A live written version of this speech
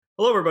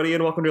Hello, everybody,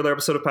 and welcome to another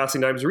episode of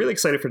Passing Dimes. Really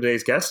excited for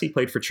today's guest. He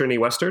played for Trinity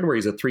Western, where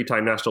he's a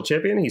three-time national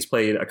champion. He's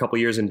played a couple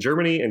years in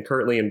Germany and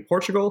currently in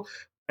Portugal,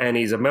 and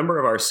he's a member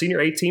of our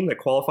senior A team that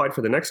qualified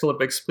for the next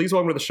Olympics. Please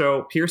welcome to the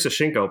show, Pearce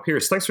Eshenko.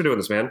 Pearce, thanks for doing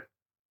this, man.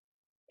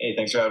 Hey,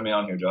 thanks for having me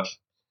on here, Josh.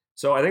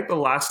 So I think the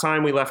last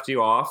time we left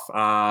you off,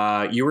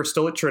 you were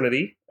still at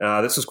Trinity.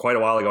 This was quite a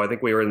while ago. I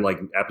think we were in like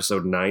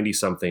episode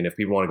 90-something. If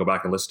people want to go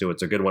back and listen to it,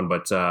 it's a good one.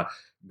 But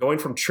going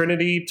from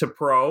Trinity to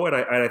pro, and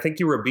I think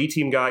you were a B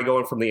team guy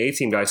going from the A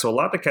team guy, so a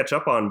lot to catch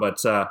up on.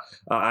 But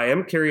I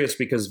am curious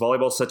because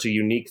volleyball is such a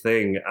unique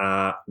thing.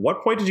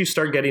 What point did you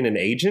start getting an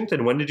agent,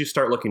 and when did you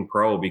start looking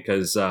pro?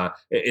 Because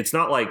it's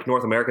not like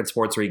North American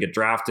sports where you get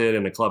drafted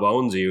and a club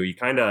owns you. You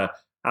kind of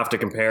have to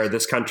compare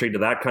this country to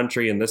that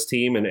country and this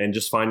team and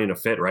just finding a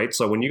fit, right?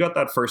 So when you got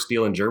that first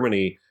deal in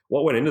Germany,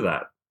 what went into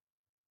that?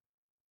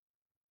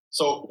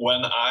 So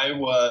when I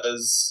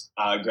was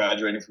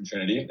graduating from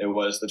Trinity, it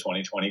was the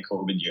 2020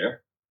 COVID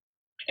year.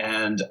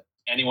 And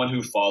anyone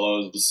who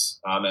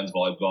follows men's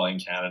volleyball in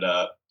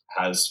Canada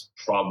has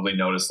probably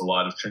noticed a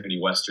lot of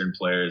Trinity Western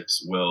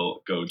players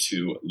will go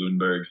to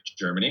Lüneburg,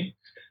 Germany,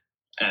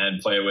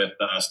 and play with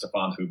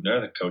Stefan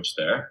Hubner, the coach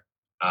there.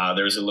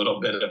 There's a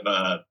little bit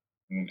of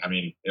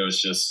it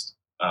was just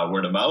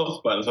word of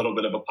mouth, but a little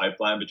bit of a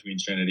pipeline between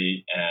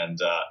Trinity and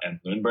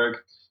Lüneburg,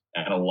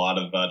 and a lot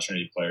of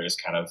Trinity players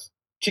kind of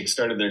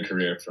kickstarted their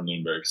career from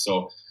Lüneburg.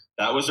 So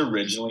that was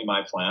originally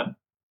my plan,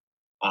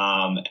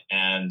 and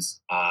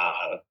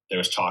there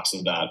was talks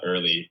of that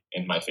early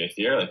in my fifth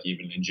year, like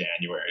even in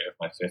January of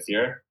my fifth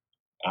year.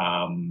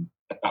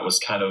 That was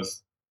kind of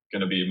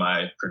going to be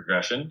my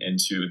progression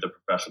into the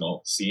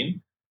professional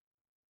scene.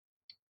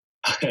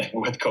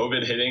 With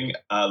COVID hitting,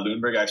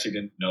 Lüneburg actually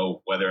didn't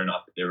know whether or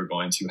not they were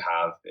going to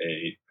have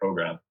a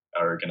program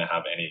or going to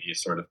have any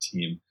sort of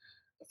team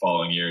the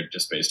following year,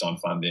 just based on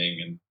funding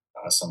and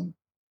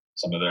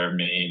some of their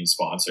main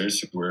sponsors,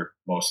 who were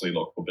mostly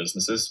local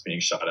businesses, being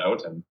shut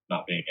out and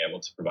not being able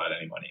to provide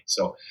any money.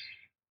 So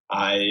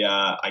I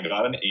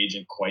got an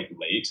agent quite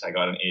late. I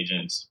got an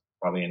agent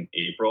probably in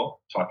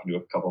April, talking to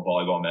a couple of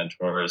volleyball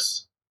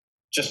mentors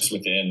just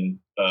within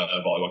the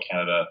Volleyball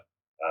Canada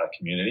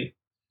community.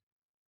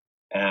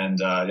 And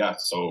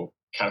so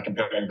kind of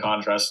compare and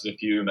contrast with a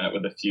few, met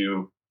with a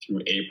few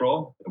through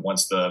April,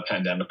 once the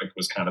pandemic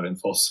was kind of in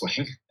full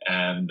swing.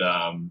 And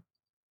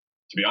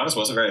to be honest,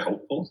 wasn't very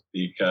hopeful,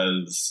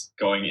 because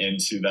going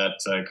into that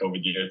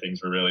COVID year,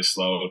 things were really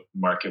slow. The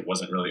market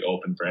wasn't really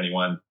open for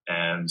anyone.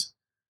 And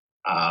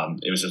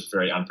it was just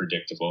very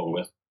unpredictable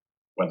with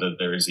whether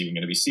there is even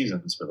going to be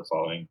seasons for the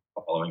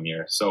following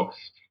year. So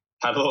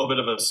had a little bit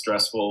of a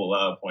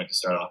stressful point to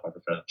start off my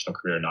professional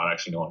career, not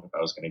actually knowing if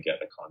I was going to get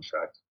a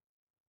contract.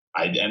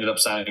 I ended up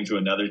signing to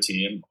another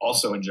team,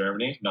 also in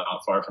Germany,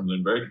 not far from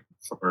Lüneburg.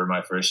 For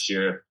my first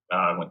year,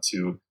 I went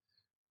to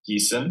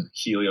Gießen,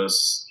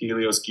 Helios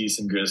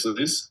Gießen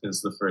Grizzlies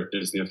is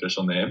the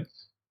official name.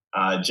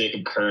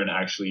 Jacob Kern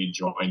actually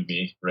joined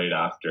me right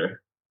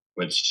after,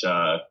 which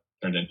turned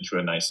into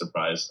a nice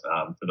surprise.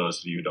 For those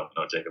of you who don't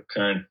know Jacob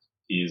Kern,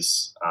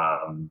 he's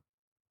I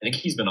think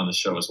he's been on the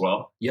show as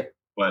well. Yep.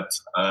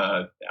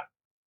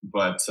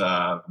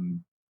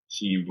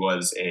 He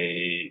was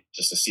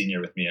just a senior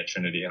with me at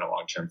Trinity and a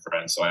long-term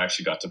friend. So I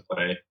actually got to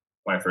play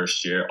my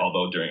first year,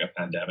 although during a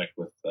pandemic,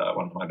 with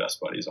one of my best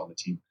buddies on the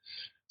team.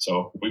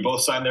 So we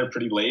both signed there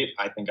pretty late.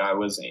 I think I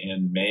was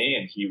in May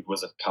and he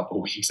was a couple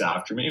weeks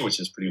after me, which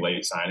is pretty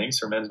late signings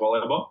for men's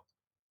volleyball.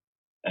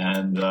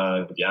 And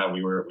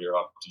we were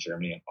off to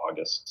Germany in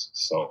August.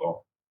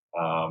 So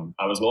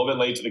I was a little bit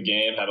late to the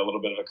game, had a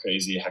little bit of a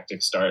crazy,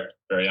 hectic start,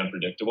 very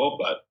unpredictable,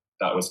 but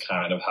that was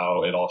kind of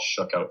how it all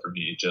shook out for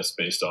me, just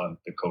based on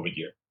the COVID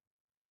year.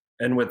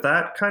 And with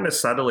that kind of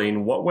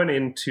settling, what went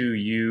into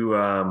you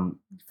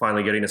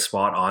finally getting a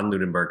spot on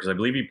Lüneburg? Because I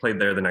believe you played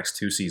there the next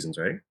 2 seasons,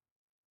 right?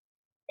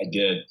 I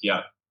did,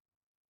 yeah.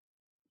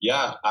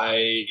 Yeah,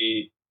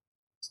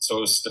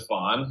 so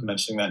Stefan,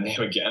 mentioning that name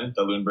again,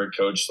 the Lüneburg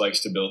coach likes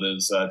to build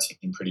his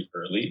team pretty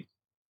early.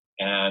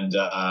 And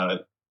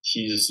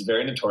he's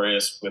very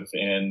notorious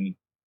within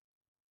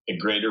the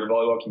greater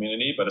volleyball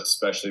community, but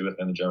especially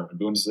within the German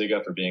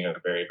Bundesliga, for being a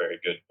very, very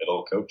good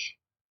middle coach.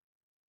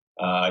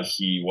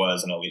 He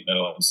was an elite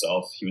middle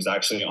himself. He was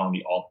actually on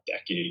the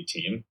all-decade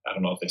team. I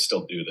don't know if they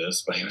still do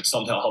this, but he was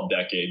on the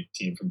all-decade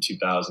team from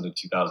 2000 to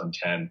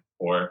 2010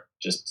 for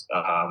just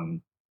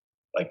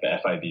like the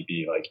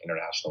FIVB, like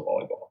international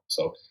volleyball.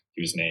 So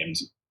he was named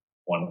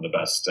one of the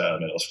best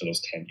middles for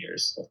those 10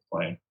 years of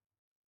playing.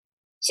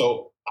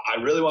 So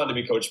I really wanted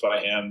to be coached by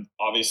him.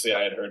 Obviously,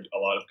 I had heard a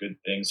lot of good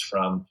things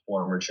from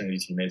former Trinity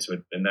teammates who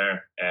had been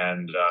there,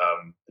 and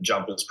the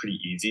jump was pretty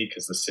easy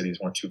because the cities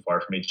weren't too far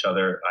from each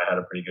other. I had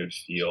a pretty good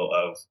feel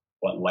of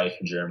what life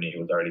in Germany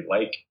was already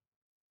like.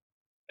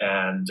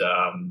 And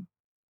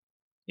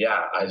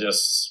I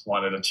just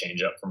wanted a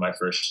change up for my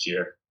first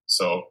year.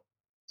 So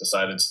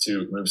decided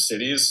to move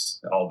cities,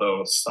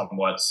 although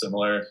somewhat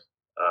similar,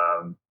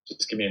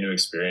 just give me a new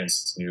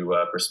experience, new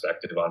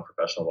perspective on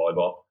professional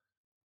volleyball.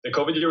 The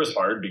COVID year was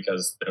hard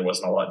because there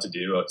wasn't a lot to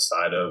do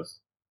outside of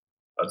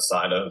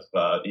outside of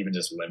even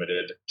just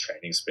limited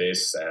training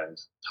space and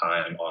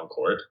time on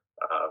court.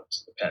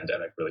 The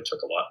pandemic really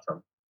took a lot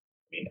from,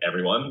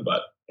 everyone,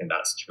 but in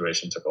that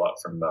situation took a lot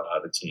from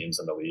the teams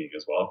and the league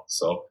as well.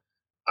 So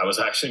I was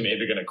actually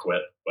maybe going to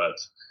quit, but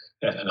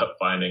ended up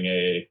finding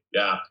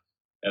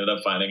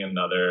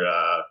another,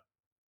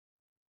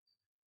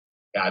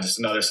 just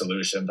another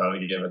solution. Thought I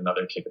could give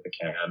another kick at the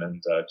can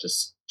and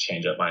just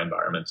change up my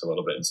environment a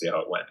little bit and see how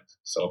it went.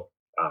 So,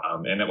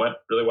 and it went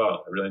really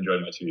well. I really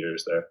enjoyed my 2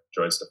 years there.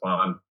 Enjoyed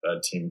Stefan. The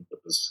team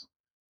was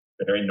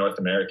very North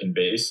American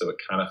based, so it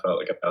kind of felt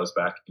like I was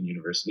back in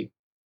university.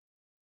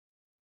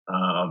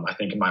 I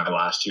think in my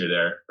last year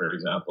there, for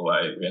example,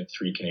 we had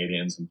 3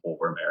 Canadians and 4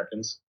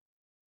 Americans.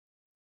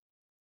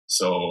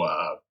 So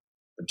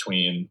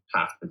between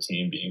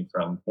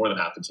more than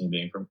half the team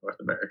being from North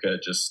America,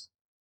 it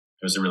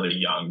was a really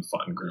young,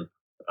 fun group,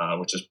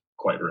 which is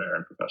quite rare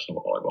in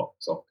professional volleyball.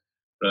 So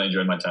really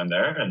enjoyed my time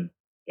there, and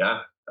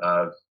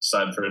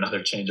decided for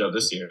another change up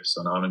this year.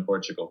 So now I'm in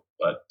Portugal,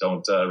 but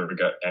don't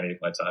regret any of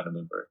my time in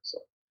Limburg. So.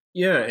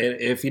 Yeah, and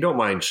if you don't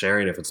mind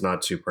sharing, if it's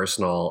not too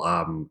personal,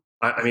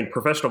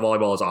 professional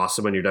volleyball is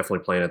awesome, and you're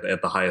definitely playing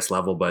at the highest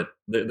level. But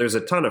there's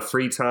a ton of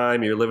free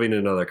time. You're living in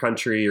another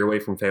country. You're away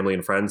from family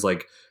and friends.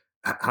 Like,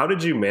 how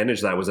did you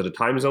manage that? Was it a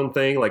time zone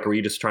thing? Like, were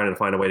you just trying to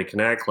find a way to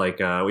connect? Like,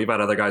 we've had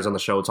other guys on the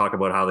show talk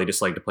about how they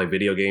just like to play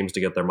video games to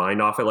get their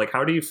mind off it. Like,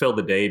 how do you fill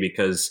the day?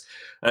 Because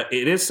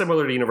it is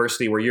similar to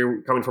university, where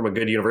you're coming from a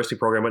good university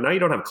program, but now you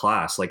don't have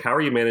class. Like, how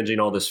are you managing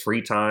all this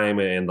free time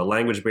and the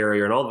language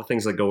barrier and all the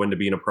things that go into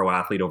being a pro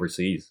athlete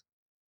overseas?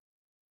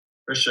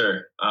 For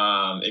sure.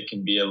 It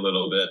can be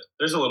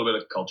there's a little bit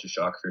of culture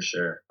shock for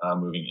sure,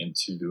 moving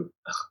into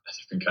a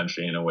different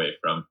country and away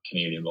from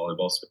Canadian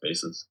volleyball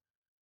spaces.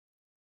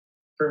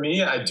 For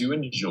me, I do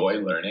enjoy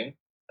learning.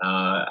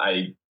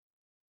 I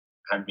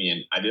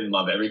didn't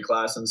love every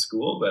class in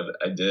school, but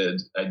I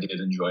did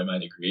enjoy my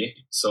degree.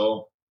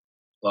 So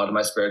a lot of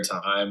my spare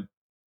time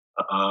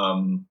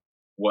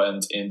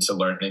went into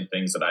learning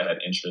things that I had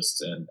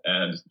interest in,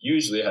 and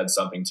usually had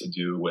something to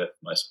do with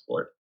my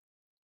sport.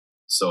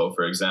 So,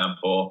 for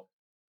example,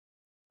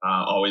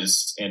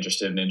 always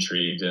interested and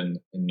intrigued in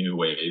new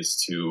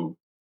ways to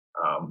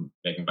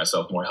making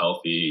myself more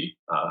healthy,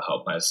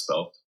 help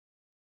myself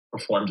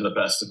perform to the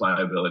best of my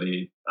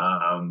ability.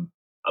 I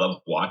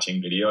love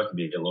watching video. I can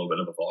be a little bit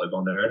of a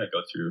volleyball nerd. I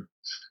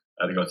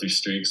had to go through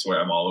streaks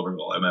where I'm all over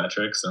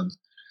volumetrics and,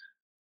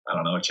 I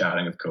don't know,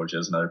 chatting with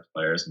coaches and other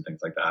players and things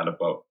like that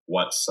about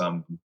what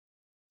some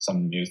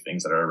new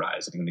things that are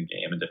arising in the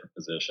game in different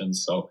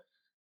positions. So,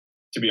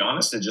 to be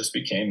honest, it just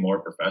became more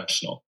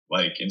professional.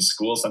 Like in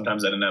school,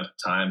 sometimes I didn't have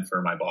time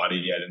for my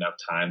body. I didn't have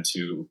time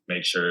to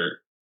make sure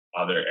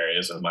other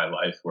areas of my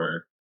life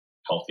were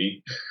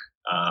healthy,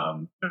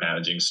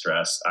 managing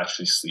stress,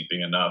 actually sleeping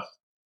enough,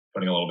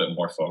 putting a little bit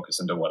more focus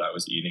into what I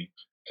was eating.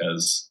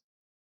 Because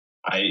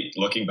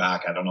looking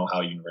back, I don't know how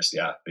university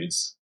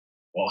athletes,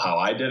 how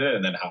I did it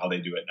and then how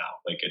they do it now.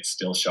 Like it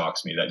still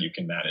shocks me that you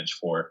can manage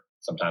 4,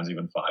 sometimes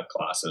even 5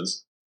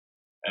 classes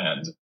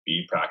and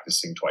be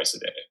practicing twice a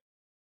day.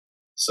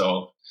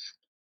 So,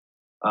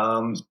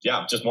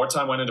 just more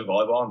time went into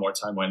volleyball and more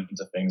time went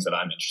into things that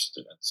I'm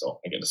interested in. So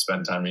I get to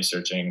spend time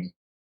researching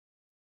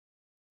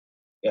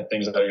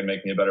things that are going to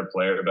make me a better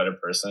player, a better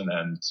person,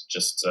 and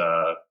just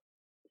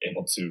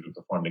able to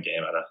perform the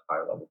game at a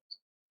higher level.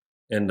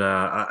 And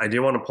I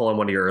do want to pull on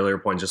one of your earlier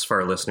points, just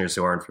for our listeners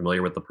who aren't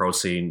familiar with the pro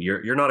scene.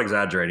 You're not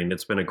exaggerating.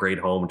 It's been a great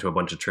home to a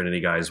bunch of Trinity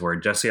guys, where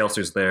Jesse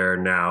Elster's there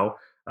now.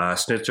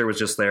 Snitzer was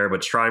just there,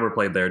 but Streimer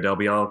played there. Del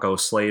Bianco,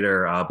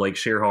 Slater, Blake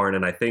Shearhorn,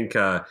 and I think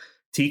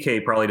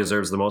TK probably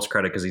deserves the most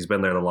credit because he's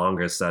been there the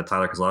longest,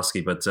 Tyler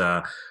Kozlowski. But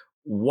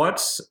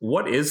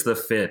what is the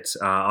fit?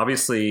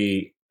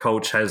 Obviously,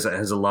 Coach has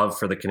a love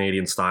for the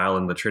Canadian style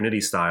and the Trinity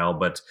style,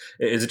 but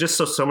is it just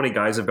so many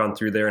guys have gone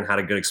through there and had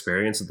a good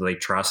experience that they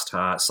trust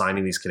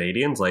signing these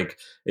Canadians? Like,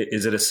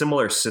 is it a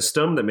similar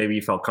system that maybe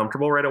you felt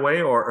comfortable right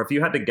away? Or if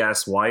you had to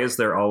guess, why is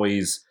there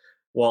always...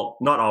 well,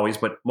 not always,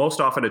 but most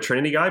often a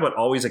Trinity guy, but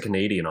always a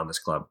Canadian on this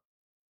club?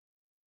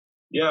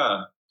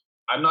 Yeah,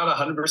 I'm not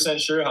 100%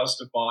 sure how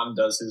Stefan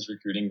does his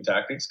recruiting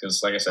tactics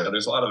because, like I said,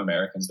 there's a lot of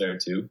Americans there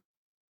too,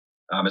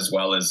 as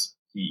well as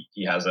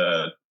he has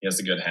a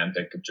good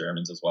handpick of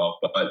Germans as well.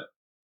 But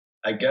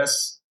I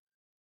guess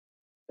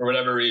for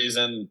whatever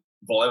reason,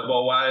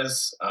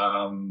 volleyball-wise,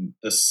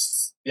 the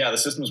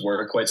systems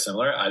were quite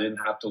similar. I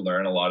didn't have to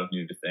learn a lot of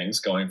new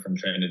things going from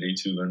Trinity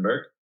to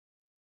Lundberg.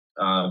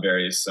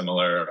 Very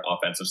similar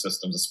offensive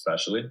systems,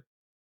 especially.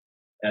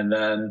 And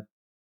then,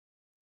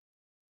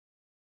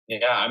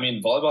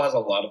 volleyball has a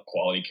lot of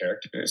quality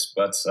characters,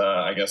 but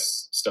I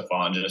guess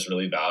Stefan just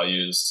really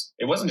values,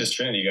 it wasn't just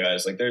Trinity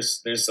guys. Like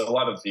there's a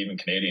lot of even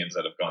Canadians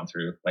that have gone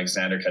through, like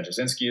Xander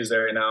Kaczynski is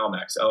there now,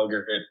 Max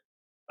Elgert.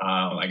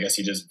 I guess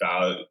he just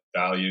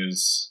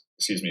values,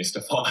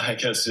 Stefan, I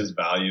guess just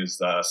values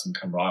some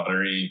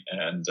camaraderie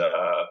and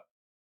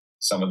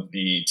some of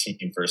the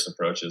team first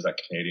approaches that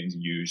Canadians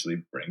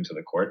usually bring to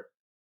the court.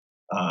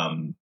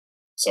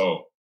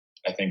 So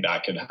I think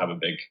that could have a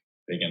big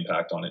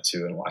impact on it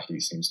too, and why he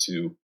seems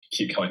to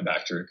keep going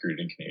back to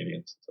recruiting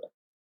Canadians. So.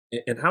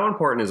 And how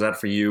important is that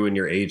for you and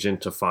your agent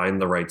to find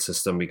the right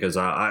system? Because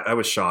I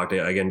was shocked,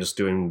 again, just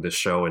doing this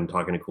show and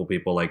talking to cool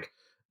people. Like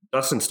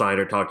Dustin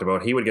Snyder talked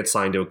about, he would get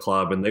signed to a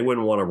club and they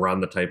wouldn't want to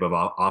run the type of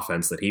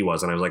offense that he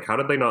was. And I was like, how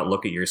did they not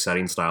look at your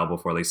setting style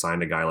before they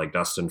signed a guy like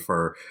Dustin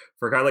for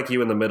a guy like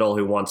you in the middle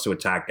who wants to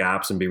attack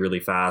gaps and be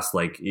really fast?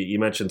 Like you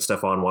mentioned,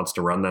 Stefan wants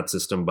to run that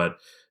system, but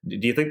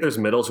do you think there's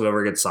middles who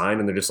ever get signed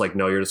and they're just like,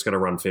 no, you're just going to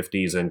run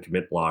 50s and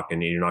commit block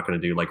and you're not going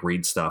to do like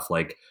read stuff?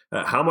 Like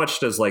how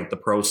much does like the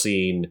pro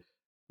scene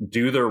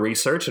do their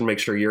research and make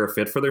sure you're a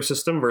fit for their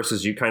system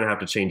versus you kind of have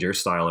to change your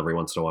style every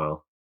once in a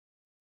while?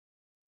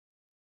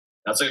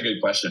 That's a good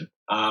question.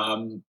 I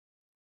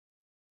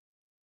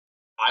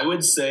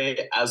would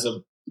say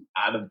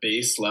at a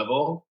base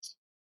level,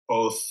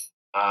 both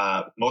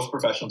most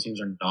professional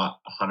teams are not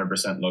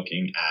 100%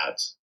 looking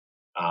at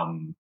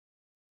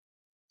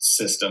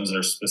systems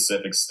or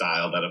specific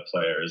style that a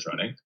player is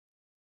running.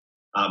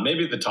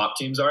 Maybe the top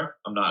teams are.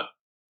 I'm not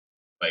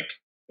I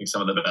think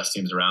some of the best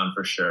teams around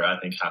for sure, I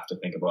think, have to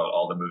think about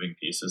all the moving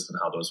pieces and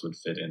how those would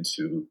fit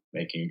into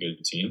making a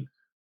good team.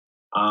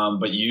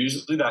 But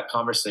usually that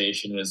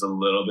conversation is a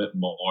little bit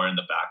more in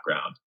the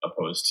background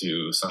opposed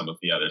to some of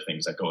the other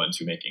things that go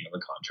into making of a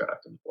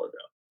contract in the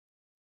foreground.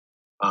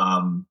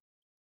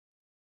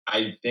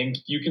 I think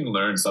you can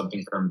learn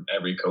something from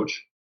every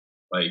coach.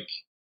 Like,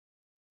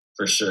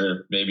 for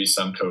sure, maybe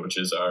some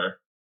coaches are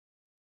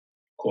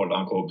quote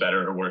unquote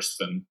better or worse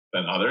than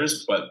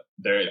others, but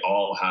they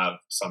all have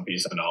some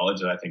piece of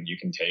knowledge that I think you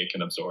can take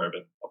and absorb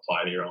and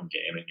apply to your own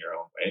game in your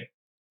own way.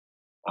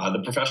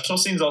 The professional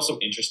scene is also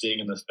interesting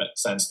in the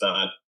sense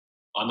that,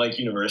 unlike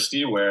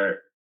university,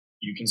 where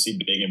you can see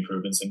big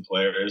improvements in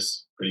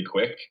players pretty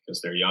quick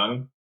because they're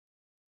young,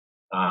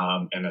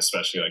 and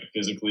especially like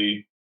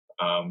physically,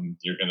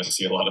 you're going to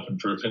see a lot of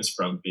improvements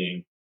from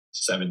being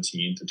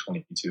 17 to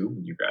 22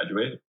 when you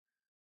graduate.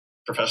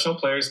 Professional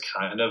players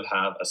kind of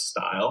have a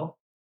style,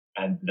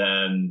 and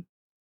then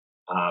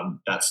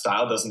that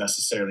style doesn't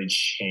necessarily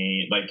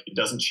change. Like, it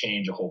doesn't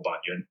change a whole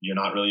bunch. You're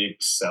not really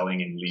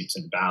excelling in leaps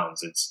and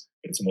bounds.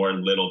 It's more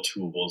little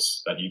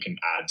tools that you can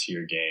add to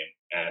your game.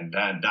 And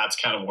that's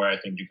kind of where I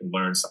think you can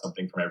learn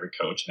something from every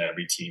coach, and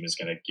every team is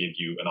going to give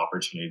you an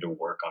opportunity to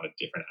work on a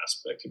different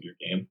aspect of your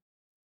game.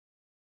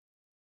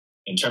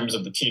 In terms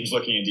of the teams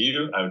looking into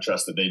you, I would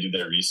trust that they do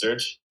their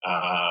research.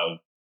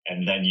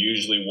 And then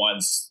usually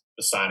once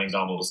the signing's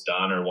almost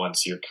done, or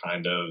once you're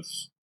kind of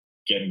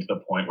getting to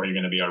the point where you're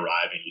going to be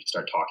arriving, you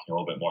start talking a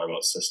little bit more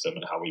about system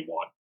and how we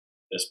want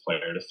this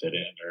player to fit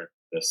in, or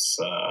this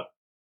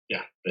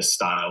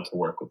style to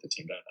work with the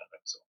team dynamic.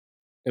 So.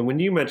 And when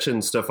you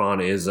mentioned Stefan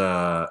he's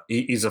a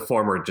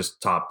former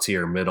just top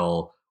tier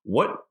middle,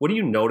 what do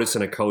you notice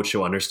in a coach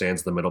who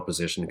understands the middle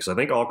position? Because I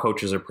think all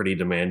coaches are pretty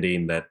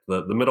demanding that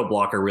the middle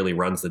blocker really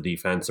runs the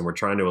defense, and we're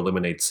trying to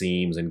eliminate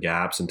seams and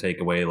gaps and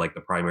take away like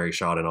the primary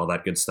shot and all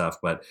that good stuff.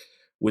 But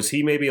was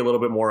he maybe a little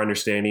bit more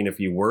understanding if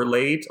you were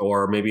late,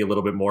 or maybe a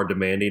little bit more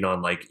demanding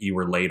on like you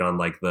were late on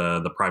like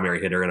the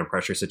primary hitter in a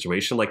pressure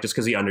situation? Like, just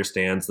because he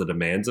understands the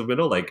demands of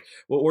middle, like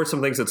what were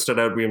some things that stood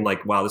out being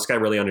like, wow, this guy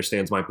really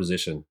understands my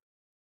position?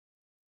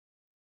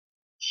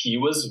 He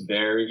was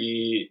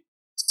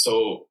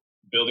so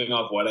building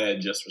off what I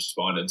had just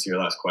responded to your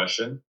last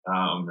question,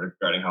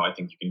 regarding how I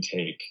think you can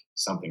take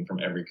something from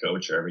every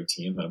coach or every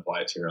team and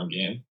apply it to your own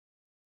game.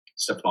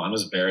 Stefan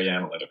was very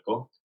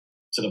analytical,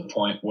 to the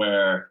point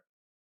where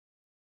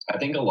I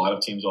think a lot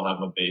of teams will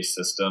have a base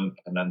system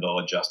and then they'll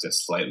adjust it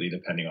slightly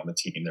depending on the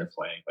team they're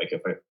playing. Like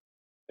if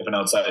an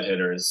outside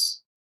hitter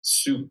is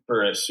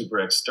super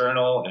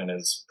external and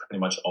is pretty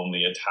much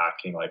only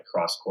attacking like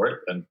cross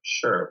court, then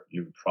sure,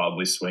 you would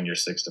probably swing your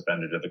sixth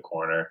defender to the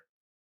corner.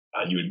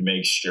 You would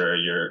make sure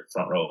your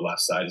front row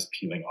left side is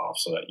peeling off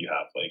so that you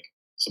have like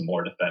some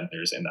more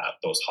defenders in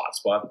those hot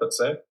spots, let's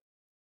say.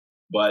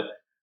 But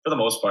for the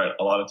most part,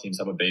 a lot of teams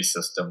have a base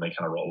system. They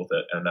kind of roll with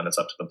it, and then it's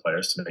up to the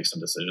players to make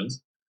some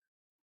decisions.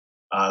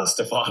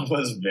 Stefan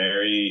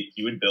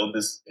he would build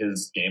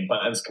his game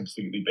plans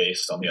completely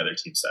based on the other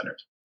team centered.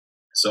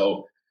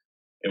 So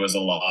it was a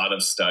lot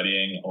of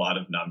studying, a lot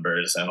of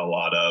numbers, and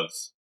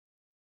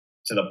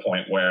to the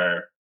point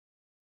where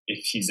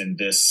if he's in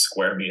this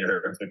square meter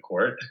of the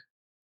court,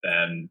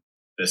 then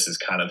this is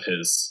kind of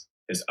his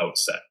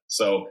outset.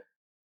 So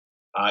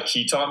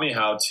he taught me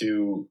how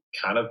to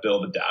kind of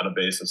build a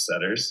database of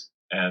setters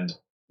and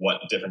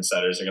what different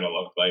setters are going to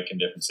look like in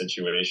different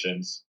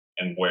situations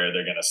and where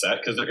they're going to set.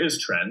 Because there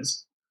is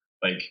trends.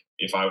 Like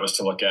if I was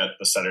to look at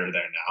the setter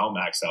there now,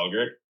 Max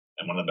Elgert,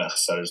 and one of the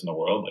best setters in the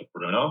world, like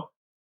Bruno's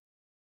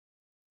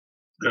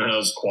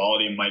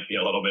quality might be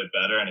a little bit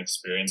better and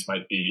experience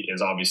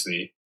is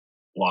obviously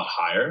a lot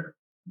higher.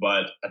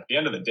 But at the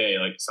end of the day,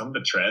 like some of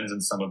the trends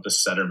and some of the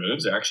setter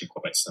moves are actually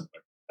quite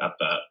similar at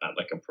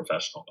like a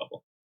professional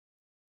level.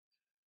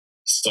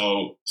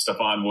 So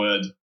Stefan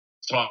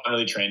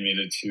really trained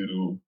me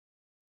to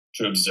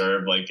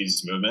observe like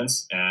these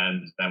movements,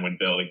 and then would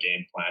build a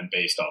game plan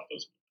based off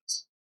those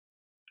movements.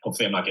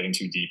 Hopefully I'm not getting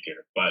too deep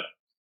here, but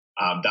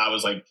that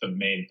was like the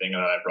main thing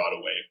that I brought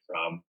away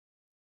from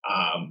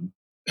um,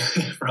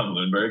 from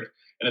Lundberg.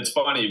 And it's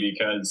funny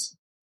because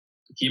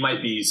he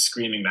might be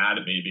screaming mad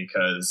at me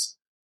because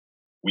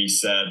we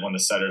said when the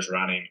setter's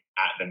running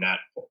at the net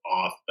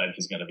off that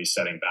he's going to be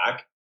setting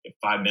back. If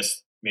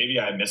maybe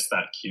I missed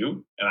that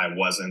cue and I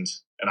wasn't,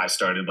 and I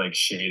started like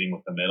shading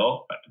with the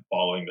middle,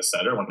 following the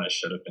setter when I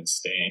should have been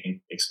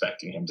staying,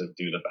 expecting him to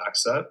do the back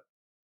set.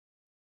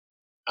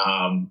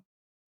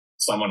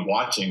 Someone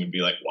watching would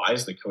be like, why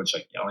is the coach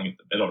like yelling at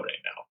the middle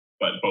right now?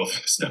 But both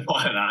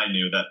Stefan and I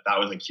knew that that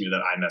was a cue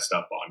that I messed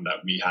up on,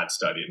 that we had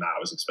studied and I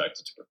was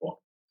expected to perform.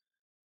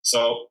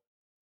 So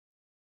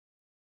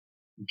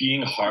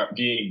being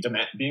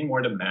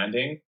more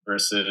demanding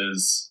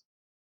versus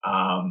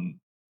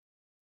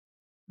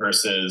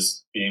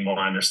being more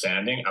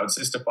understanding. I would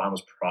say Stefan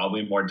was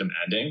probably more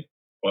demanding,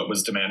 but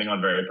was demanding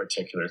on very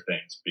particular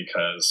things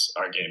because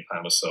our game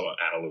plan was so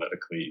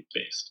analytically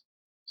based.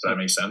 Does that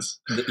make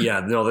sense? Yeah,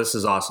 no, this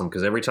is awesome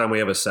because every time we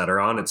have a setter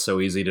on, it's so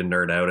easy to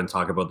nerd out and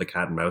talk about the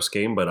cat and mouse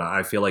game. But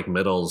I feel like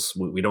middles,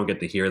 we don't get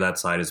to hear that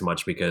side as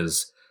much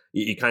because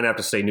you kind of have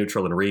to stay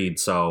neutral and read.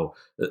 So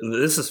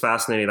this is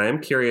fascinating. I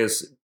am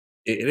curious.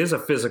 It is a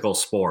physical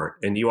sport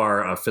and you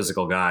are a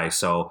physical guy.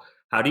 So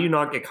how do you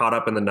not get caught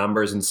up in the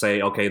numbers and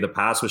say, okay, the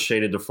pass was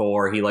shaded to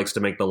 4. He likes to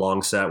make the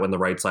long set when the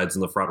right side's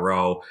in the front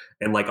row,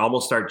 and like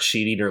almost start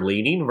cheating or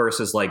leaning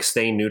versus like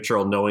staying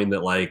neutral, knowing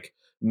that like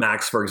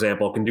Max, for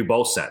example, can do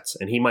both sets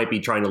and he might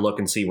be trying to look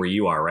and see where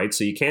you are, right?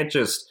 So you can't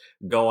just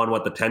go on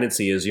what the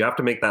tendency is. You have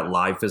to make that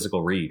live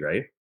physical read,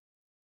 right?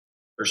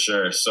 For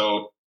sure.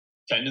 So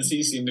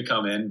tendencies seem to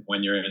come in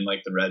when you're in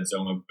like the red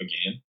zone of a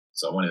game.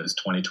 So when it's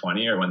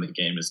 2020 or when the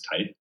game is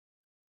tight.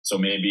 So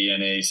maybe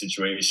in a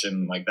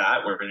situation like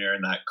that, where you're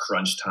in that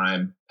crunch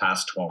time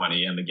past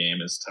 20 and the game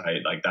is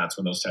tight, like that's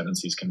when those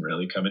tendencies can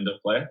really come into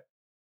play.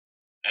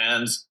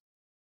 And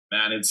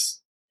man,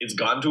 it's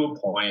gotten to a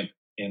point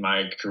in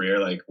my career,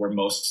 like where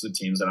most of the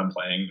teams that I'm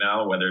playing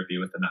now, whether it be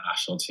with the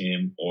national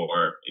team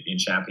or maybe in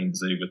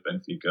Champions League with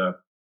Benfica,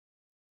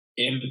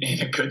 in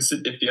a good,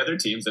 if the other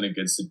team's in a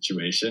good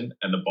situation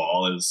and the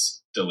ball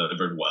is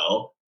delivered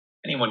well,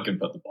 anyone can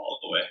put the ball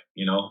away,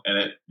 you know,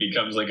 and it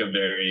becomes like a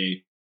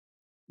very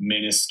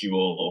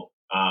minuscule,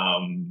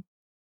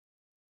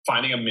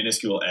 finding a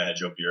minuscule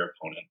edge over your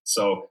opponent.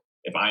 So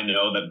if I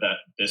know that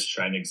this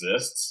trend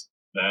exists,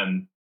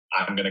 then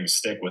I'm going to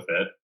stick with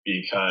it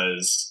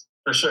because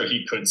for sure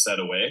he could set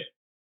away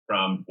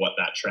from what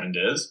that trend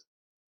is,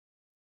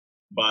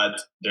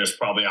 but there's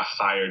probably a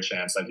higher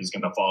chance that he's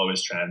going to follow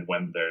his trend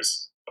when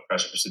there's a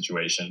pressure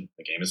situation,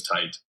 the game is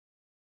tight,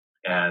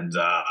 and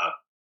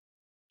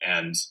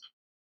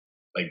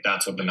like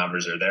that's what the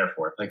numbers are there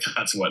for. Like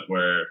that's what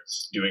we're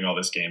doing all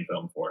this game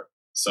film for.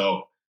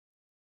 So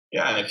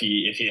yeah, if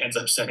he ends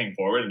up setting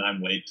forward and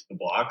I'm late to the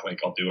block, like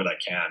I'll do what I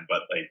can.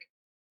 But like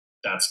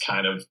that's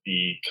kind of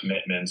the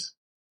commitment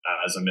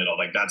as a middle.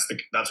 Like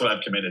that's what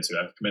I've committed to.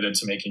 I've committed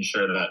to making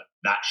sure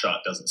that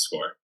shot doesn't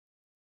score,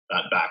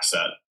 that back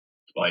set,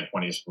 like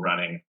when he's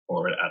running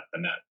forward at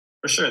the net.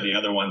 For sure, the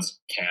other ones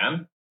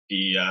can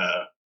be.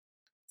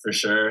 For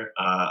sure,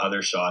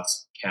 other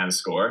shots can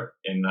score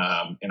in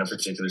a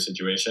particular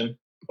situation,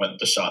 but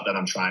the shot that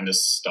I'm trying to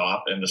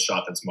stop and the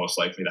shot that's most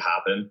likely to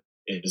happen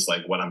is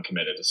like what I'm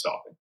committed to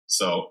stopping.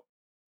 So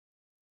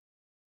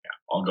yeah,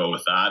 I'll go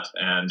with that.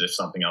 And if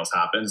something else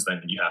happens,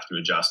 then you have to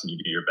adjust and you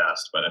do your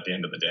best. But at the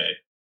end of the day,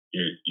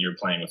 you're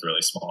playing with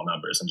really small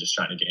numbers and just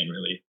trying to gain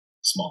really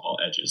small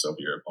edges over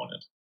your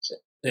opponent. So.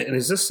 And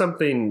is this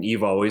something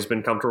you've always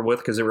been comfortable with?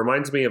 Because it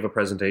reminds me of a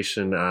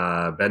presentation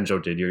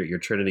Benjo did, your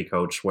Trinity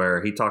coach,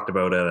 where he talked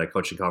about at a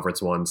coaching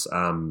conference once.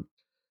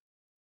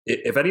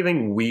 If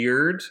anything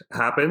weird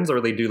happens or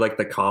they do like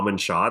the common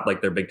shot,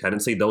 like their big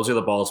tendency, those are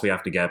the balls we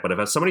have to get. But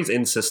if somebody's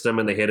in system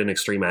and they hit an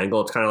extreme angle,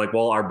 it's kind of like,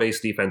 well, our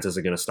base defense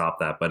isn't going to stop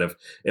that. But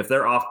if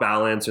they're off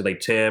balance or they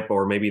tip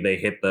or maybe they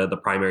hit the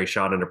primary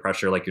shot under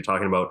pressure, like you're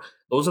talking about,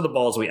 those are the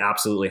balls we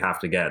absolutely have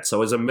to get.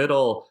 So as a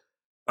middle,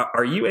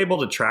 are you able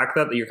to track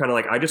that you're kind of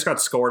like, I just got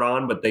scored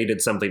on, but they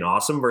did something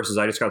awesome versus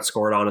I just got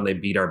scored on and they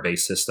beat our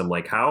base system?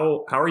 Like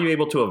how are you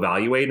able to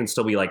evaluate and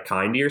still be like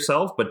kind to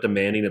yourself, but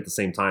demanding at the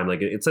same time?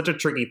 Like it's such a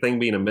tricky thing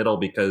being a middle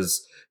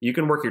because you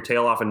can work your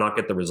tail off and not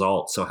get the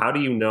result. So how do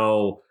you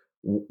know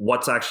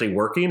what's actually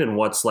working and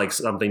what's like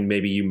something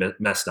maybe you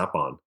messed up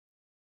on?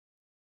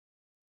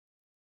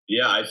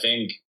 Yeah, I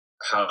think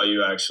how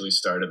you actually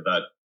started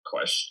that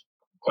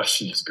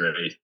question is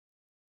great.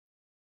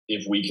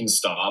 If we can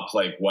stop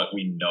like what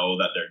we know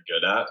that they're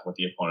good at, what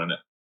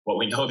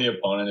we know the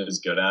opponent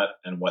is good at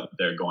and what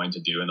they're going to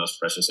do in those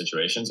pressure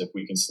situations, if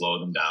we can slow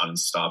them down and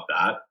stop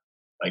that,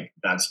 like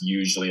that's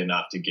usually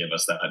enough to give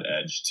us that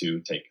edge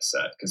to take a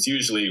set. Because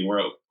usually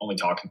we're only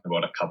talking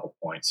about a couple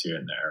points here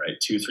and there, right?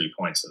 2-3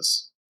 points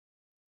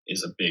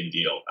is a big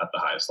deal at the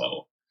highest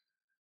level.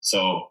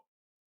 So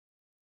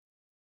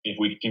if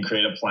we can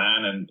create a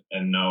plan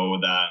and know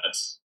that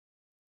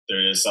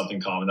there is something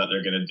common that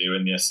they're going to do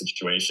in this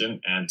situation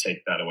and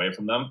take that away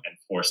from them and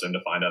force them to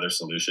find other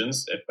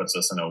solutions, it puts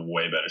us in a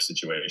way better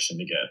situation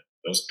to get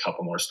those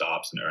couple more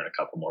stops and earn a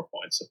couple more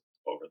points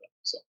over them.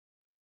 So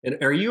And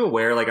are you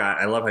aware, like,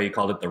 I love how you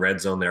called it the red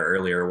zone there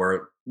earlier,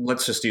 where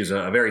let's just use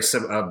a very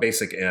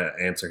basic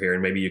answer here,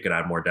 and maybe you could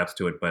add more depth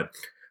to it. But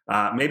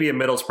maybe a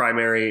middle's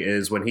primary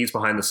is when he's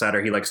behind the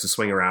setter, he likes to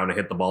swing around and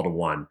hit the ball to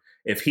one.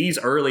 If he's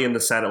early in the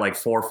set at like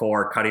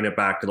 4-4, cutting it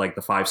back to like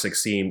the 5-6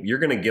 seam, you're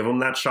going to give him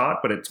that shot.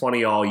 But at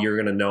 20 all, you're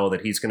going to know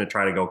that he's going to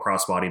try to go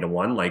crossbody to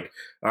one. Like,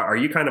 are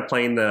you kind of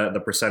playing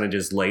the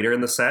percentages later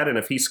in the set? And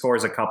if he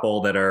scores a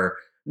couple that are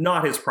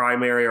not his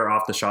primary or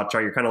off the shot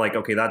chart, you're kind of like,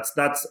 okay,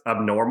 that's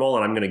abnormal,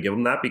 and I'm going to give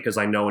him that because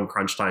I know in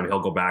crunch time he'll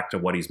go back to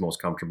what he's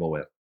most comfortable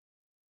with.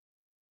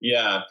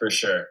 Yeah, for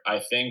sure. I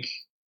think,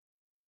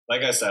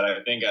 like I said,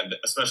 I think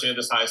especially at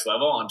this highest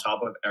level, on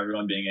top of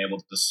everyone being able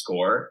to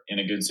score in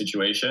a good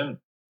situation,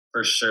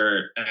 for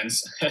sure, and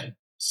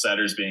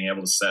setters being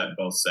able to set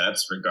both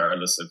sets,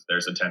 regardless if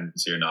there's a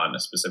tendency or not in a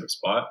specific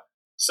spot.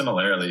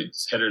 Similarly,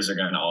 hitters are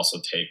going to also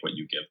take what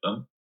you give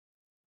them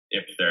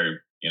if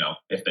they're,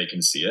 if they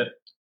can see it.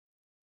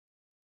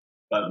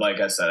 But like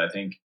I said, I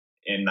think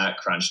in that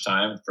crunch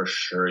time, for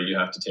sure, you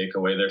have to take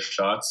away their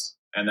shots.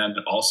 And then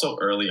also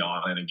early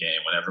on in a game,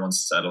 when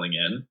everyone's settling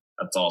in,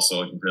 that's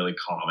also a really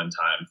common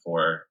time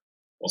for,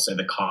 we'll say,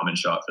 the common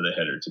shot for the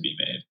hitter to be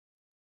made.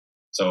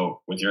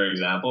 So with your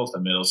example, if the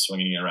middle's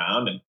swinging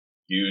around and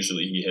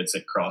usually he hits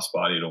it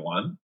crossbody to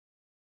one,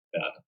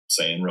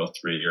 say in row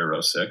 3 or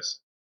row 6.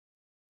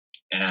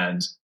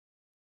 And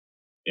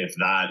if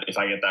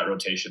I get that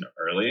rotation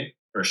early,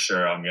 for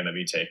sure, I'm going to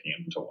be taking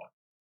him to one.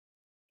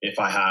 If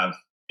I've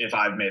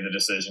made the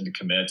decision to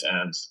commit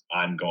and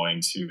I'm going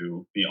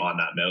to be on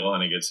that middle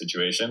in a good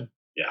situation,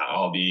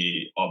 I'll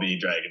be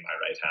dragging my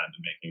right hand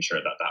and making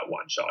sure that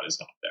one shot is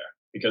not there,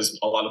 because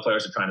a lot of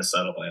players are trying to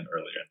settle in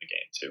earlier in the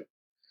game too.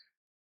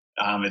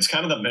 It's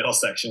kind of the middle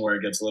section where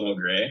it gets a little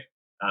gray,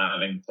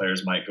 and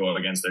players might go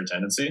against their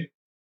tendency.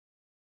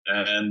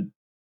 And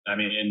I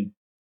mean,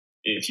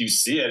 if you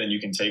see it and you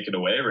can take it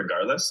away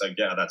regardless, like,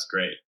 yeah, that's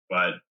great.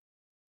 But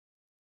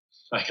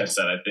like I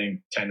said, I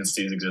think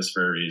tendencies exist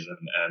for a reason,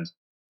 and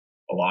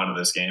a lot of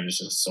this game is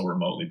just so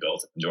remotely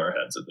built into our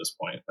heads at this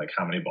point. Like,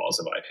 how many balls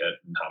have I hit,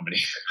 and how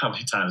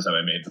many times have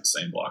I made the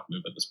same block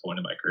move at this point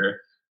in my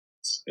career?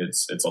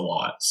 It's a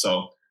lot.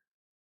 So,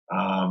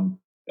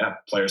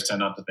 players tend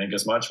not to think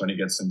as much when it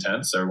gets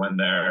intense, or when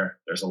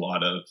there's a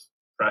lot of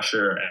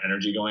pressure or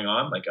energy going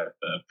on, like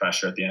the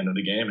pressure at the end of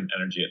the game and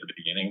energy at the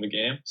beginning of the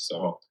game.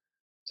 So,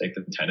 take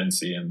the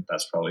tendency, and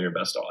that's probably your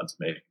best odds of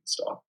making it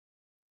stop.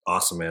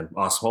 Awesome, man.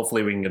 Awesome.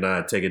 Hopefully we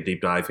can take a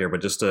deep dive here,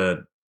 but just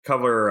to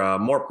cover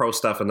more pro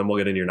stuff, and then we'll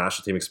get into your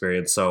national team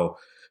experience. So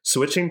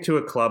switching to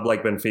a club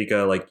like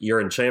Benfica, like,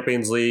 you're in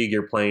Champions League,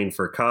 you're playing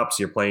for cups,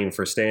 you're playing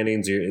for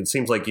standings. It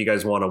seems like you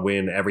guys want to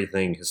win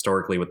everything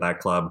historically with that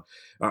club.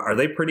 Are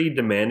they pretty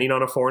demanding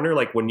on a foreigner?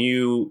 Like, when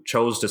you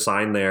chose to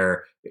sign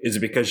there, is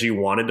it because you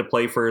wanted to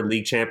play for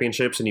league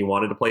championships and you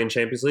wanted to play in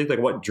Champions League? Like,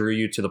 what drew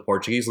you to the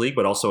Portuguese league,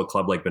 but also a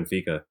club like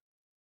Benfica?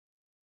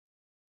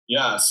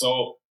 Yeah,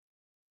 so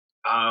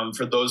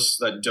for those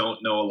that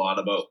don't know a lot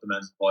about the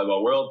men's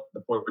volleyball world,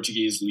 the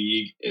Portuguese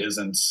league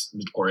isn't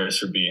notorious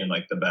for being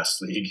like the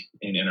best league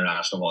in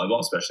international volleyball,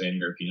 especially in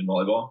European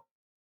volleyball.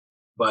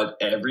 But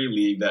every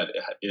league that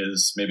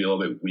is maybe a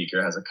little bit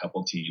weaker has a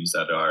couple teams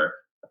that are,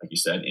 like you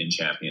said, in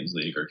Champions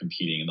League or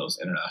competing in those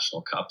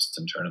international cups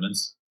and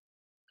tournaments.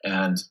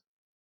 And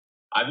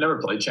I've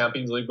never played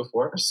Champions League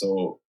before,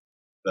 so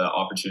the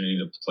opportunity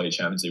to play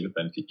Champions League with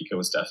Benfica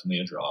was definitely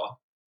a draw.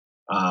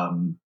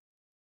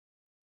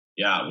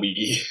 We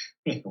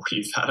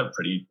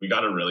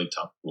got a really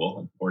tough pool,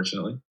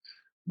 unfortunately,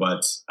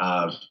 but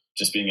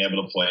just being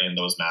able to play in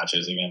those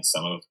matches against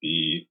some of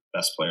the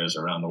best players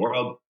around the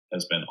world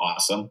has been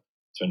awesome.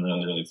 It's been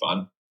really, really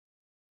fun.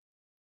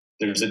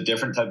 There's a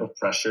different type of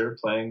pressure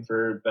playing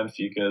for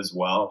Benfica as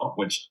well,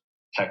 which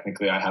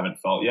technically I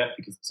haven't felt yet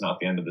because it's not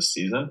the end of the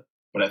season,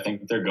 but I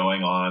think they're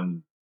going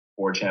on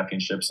 4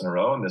 championships in a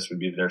row, and this would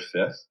be their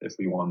 5th if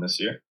we won this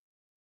year.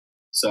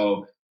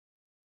 So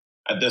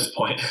at this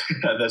point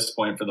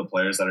for the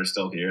players that are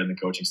still here and the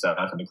coaching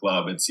staff and the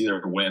club, it's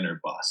either win or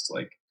bust.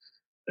 Like,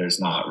 there's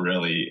not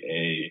really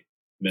a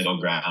middle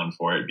ground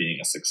for it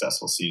being a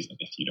successful season.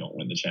 If you don't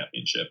win the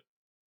championship,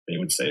 they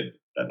would say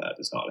that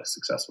is not a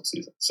successful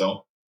season.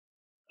 So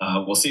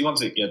we'll see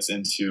once it gets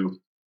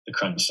into the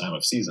crunch time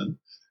of season,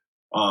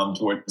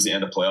 towards the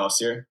end of playoffs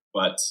here.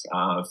 But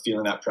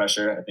feeling that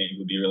pressure, I think,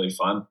 would be really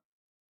fun.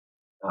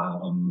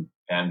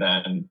 And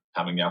then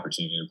having the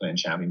opportunity to play in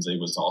Champions League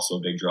was also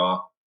a big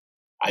draw.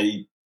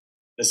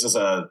 This is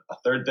a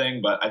third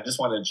thing, but I just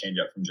wanted to change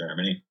up from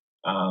Germany.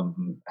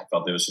 I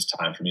felt it was just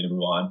time for me to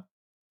move on.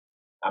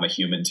 I'm a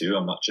human too.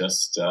 I'm not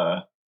just,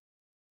 I'm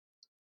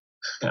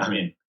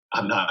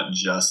not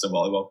just a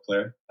volleyball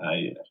player.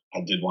 I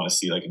did want to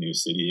see like a new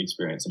city,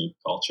 experience a new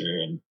culture,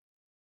 and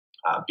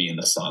be in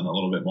the sun a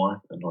little bit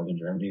more. And Northern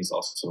Germany is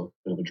also a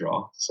bit of a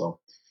draw. So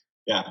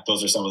yeah,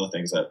 those are some of the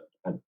things that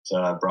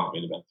brought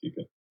me to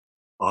Benfica.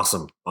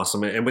 Awesome.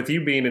 And with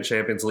you being in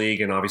Champions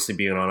League and obviously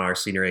being on our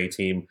senior A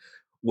team,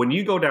 when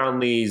you go down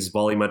these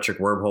volumetric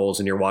wormholes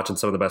and you're watching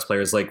some of the best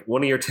players, like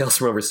one of your tales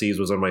from overseas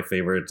was one of my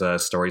favorite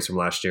stories from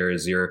last year.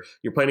 Is you're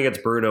playing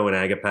against Bruno and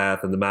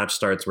Agapath, and the match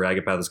starts where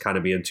Agapath is kind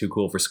of being too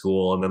cool for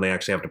school, and then they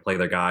actually have to play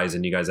their guys,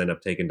 and you guys end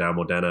up taking down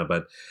Modena.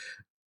 But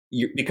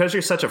because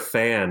you're such a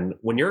fan,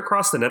 when you're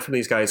across the net from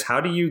these guys,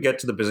 how do you get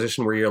to the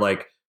position where you're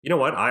like, you know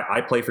what,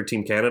 I play for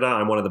Team Canada,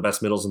 I'm one of the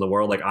best middles in the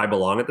world, like I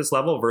belong at this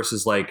level,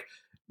 versus like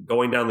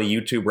going down the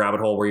YouTube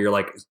rabbit hole where you're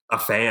like a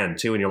fan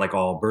too, and you're like,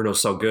 oh,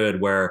 Bruno's so good,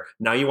 where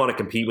now you want to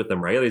compete with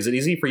them, right? Is it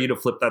easy for you to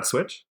flip that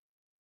switch?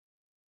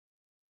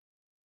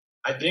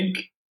 I think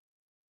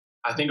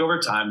over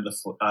time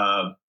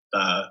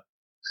the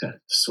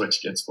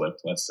switch gets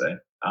flipped. Let's say.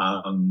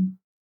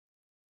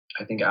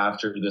 I think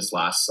after this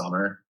last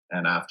summer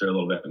and after a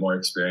little bit more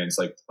experience,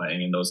 like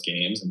playing in those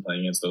games and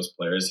playing against those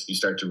players, you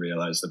start to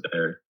realize that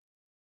they're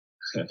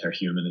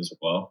human as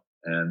well.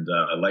 And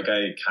like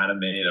I kind of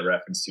made a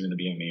reference to in the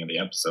beginning of the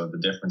episode, the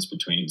difference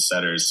between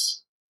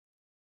setters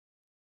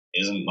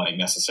isn't like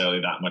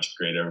necessarily that much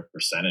greater of a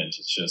percentage.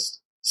 It's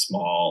just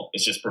small.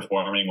 It's just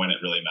performing when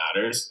it really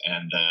matters.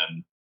 And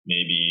then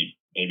maybe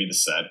the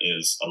set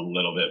is a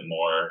little bit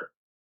more,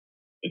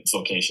 its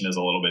location is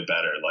a little bit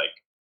better, like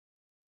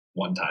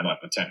 1 time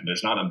out of 10.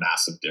 There's not a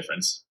massive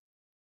difference.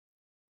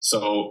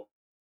 So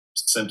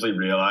simply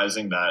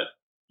realizing that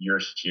you're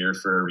here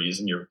for a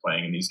reason, you're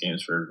playing in these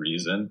games for a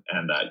reason,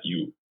 and that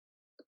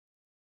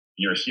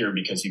you're here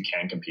because you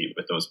can compete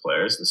with those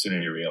players. The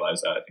sooner you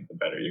realize that, I think the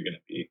better you're going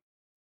to be.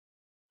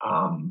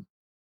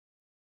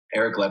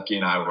 Eric Lepke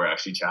and I were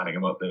actually chatting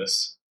about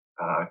this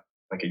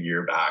like a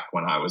year back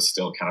when I was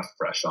still kind of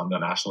fresh on the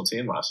national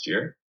team last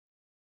year.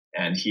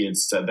 And he had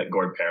said that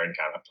Gord Perrin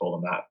kind of told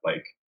him that,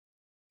 like,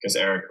 because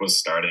Eric was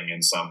starting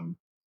in some,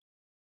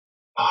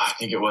 I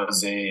think it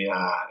was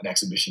an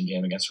exhibition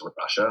game against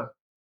Russia,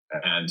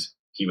 and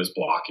he was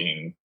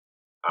blocking.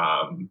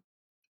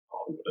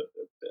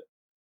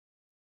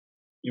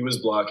 He was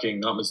blocking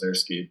not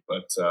Mazersky,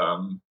 but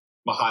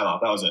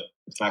Mikhailov. That was it.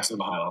 It's Maxim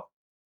Mikhailov.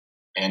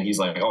 And he's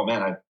like, "Oh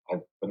man,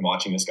 I've been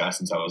watching this guy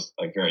since I was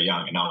like very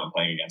young, and now I'm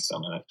playing against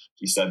him." And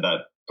he said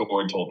that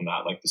Gord told him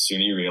that, like, the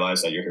sooner you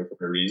realize that you're here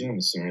for a reason,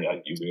 the sooner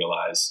that you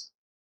realize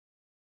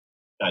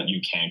that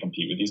you can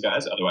compete with these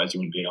guys, otherwise you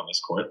wouldn't be on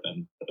this court,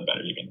 then the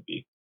better you're going to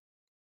be.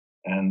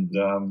 And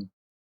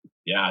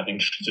yeah, I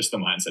think just the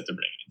mindset to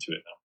bring into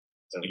it now.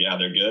 So like, yeah,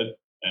 they're good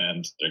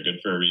and they're good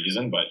for a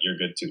reason, but you're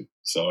good too.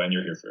 So, and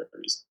you're here for a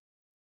reason.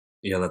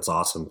 Yeah, that's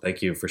awesome.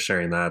 Thank you for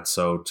sharing that.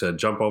 So to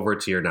jump over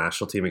to your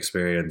national team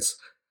experience,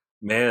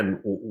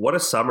 man, what a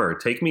summer.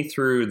 Take me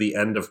through the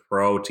end of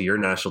pro to your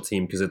national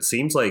team, because it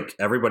seems like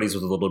everybody's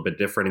was a little bit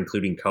different,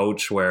 including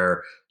coach,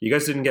 where you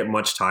guys didn't get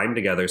much time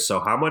together. So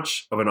how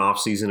much of an off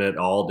season at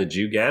all did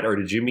you get, or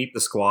did you meet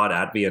the squad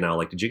at VNL?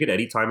 Like, did you get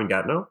any time in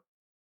Gatineau?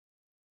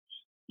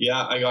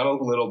 Yeah, I got a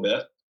little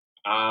bit.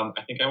 I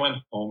think I went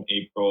home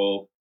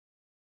April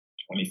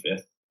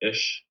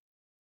 25th-ish.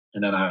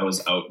 And then I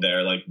was out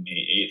there like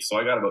May 8th. So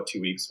I got about 2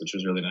 weeks, which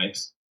was really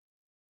nice.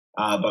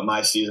 But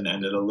my season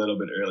ended a little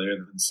bit earlier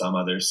than some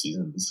other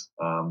seasons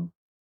around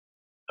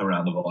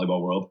the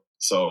volleyball world.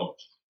 So,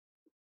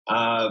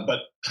 but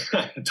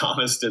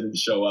Thomas didn't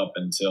show up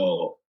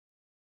until,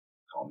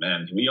 oh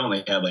man, we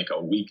only had like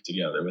a week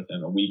together,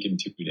 within a week and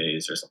 2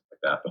 days or something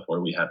like that,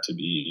 before we had to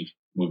be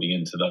moving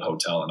into the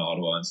hotel in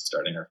Ottawa and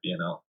starting our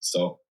VNL.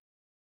 So,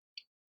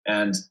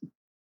 and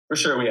for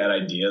sure we had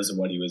ideas of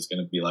what he was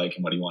going to be like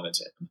and what he wanted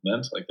to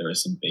implement. Like there were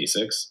some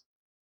basics.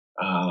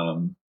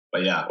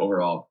 But yeah,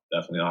 overall,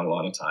 definitely not a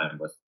lot of time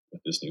with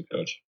this new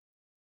coach.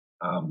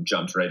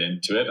 Jumped right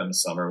into it, and the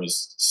summer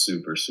was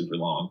super, super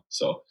long.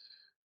 So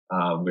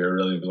we were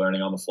really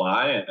learning on the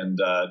fly and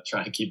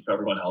trying to keep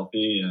everyone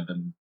healthy.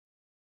 And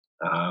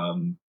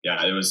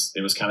yeah, it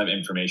was kind of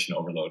information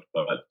overload,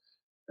 but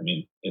I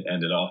mean, it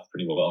ended off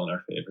pretty well in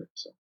our favor.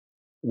 So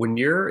when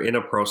you're in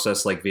a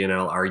process like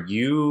VNL, are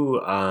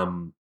you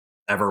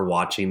ever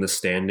watching the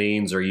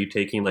standings? Or are you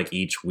taking like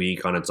each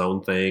week on its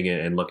own thing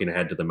and looking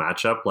ahead to the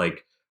matchup?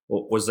 Like,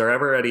 was there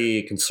ever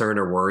any concern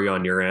or worry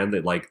on your end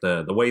that like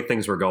the way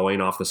things were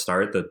going off the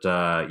start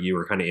that you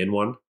were kind of in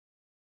one?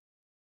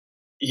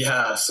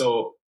 Yeah,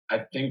 so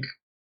I think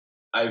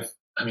I've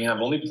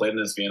only played in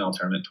this VNL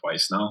tournament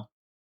twice now,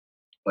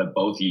 but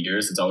both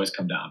years it's always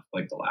come down to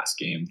like the last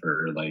game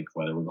for like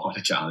whether we're going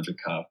to Challenger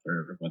Cup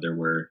or whether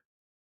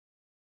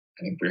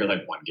I think we were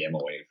like 1 game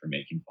away from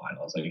making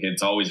finals. Like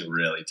it's always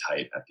really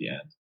tight at the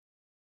end.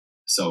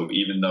 So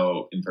even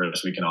though in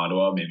first week in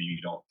Ottawa, maybe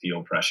you don't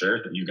feel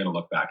pressure, you're going to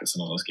look back at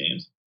some of those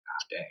games.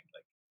 Dang,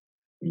 like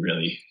we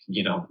really,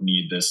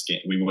 need this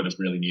game. We would have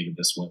really needed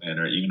this win,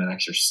 or even an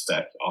extra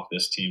set off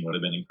this team would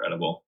have been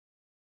incredible.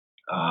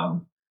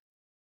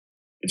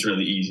 It's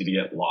really easy to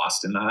get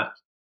lost in that,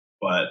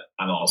 but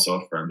I'm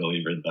also a firm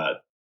believer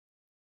that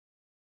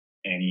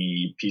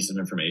any piece of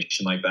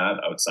information like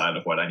that outside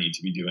of what I need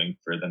to be doing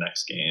for the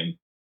next game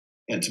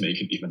and to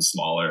make it even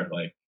smaller,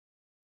 like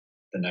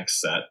the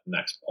next set, the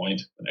next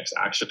point, the next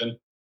action,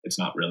 it's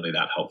not really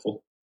that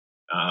helpful.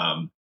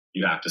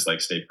 You have to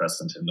like stay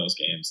present in those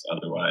games.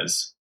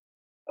 Otherwise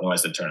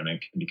Otherwise, the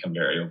tournament can become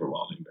very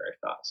overwhelming very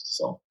fast.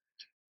 So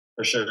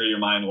for sure, your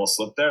mind will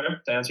slip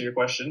there to answer your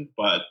question,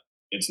 but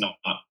it's not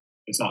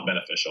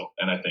beneficial.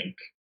 And I think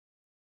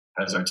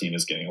as our team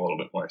is getting a little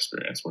bit more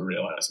experience, we're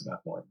realizing that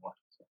more and more.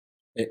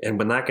 And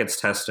when that gets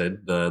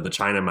tested, the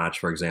China match,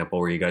 for example,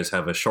 where you guys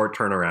have a short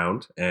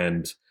turnaround,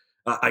 and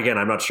again,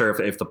 I'm not sure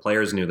if the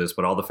players knew this,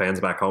 but all the fans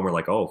back home are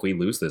like, "Oh, if we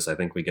lose this, I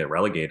think we get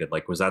relegated."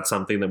 Like, was that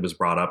something that was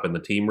brought up in the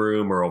team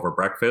room or over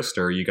breakfast,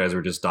 or you guys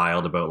were just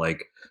dialed about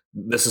like,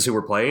 "This is who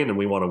we're playing, and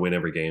we want to win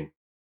every game"?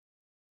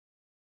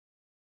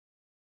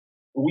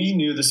 We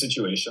knew the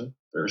situation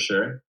for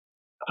sure,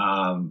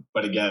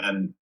 but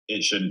again,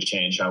 it shouldn't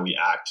change how we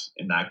act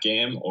in that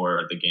game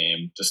or the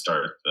game to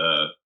start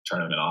the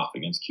tournament off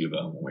against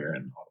Cuba when we were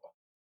in Ottawa.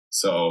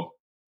 So,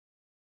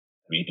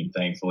 I mean,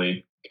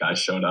 thankfully, guys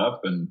showed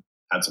up and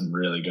had some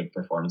really good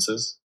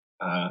performances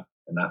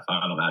in that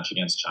final match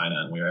against China,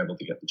 and we were able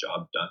to get the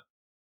job done.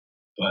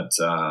 But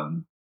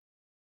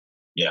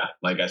yeah,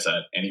 like I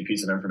said, any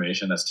piece of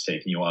information that's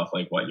taking you off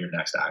like what your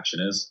next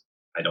action is,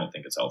 I don't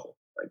think it's helpful.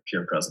 Like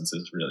peer presence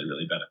is really,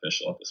 really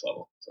beneficial at this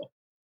level. So.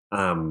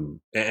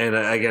 And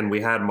again,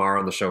 we had Mar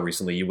on the show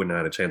recently. You wouldn't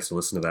have had a chance to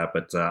listen to that,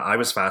 but I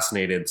was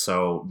fascinated.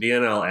 So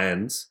VNL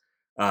ends,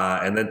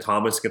 and then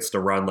Thomas gets to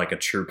run like a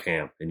true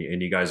camp, and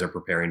you guys are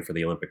preparing for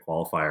the Olympic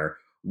qualifier.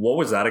 What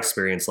was that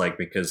experience like?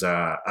 Because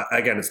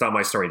again, it's not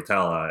my story to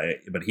tell,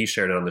 but he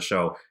shared it on the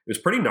show. It was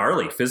pretty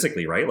gnarly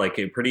physically, right? Like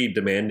pretty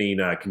demanding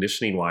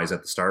conditioning wise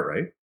at the start,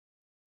 right?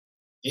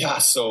 Yeah.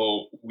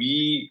 So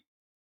we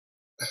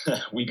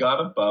we got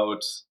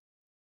about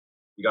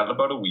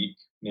a week,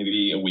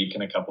 maybe a week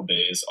and a couple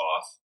days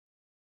off,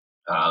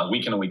 a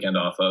week and a weekend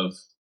off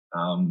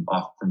from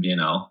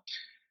BNL.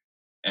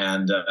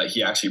 And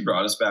he actually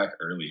brought us back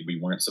early. We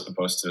weren't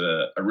supposed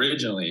to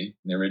originally,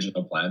 in the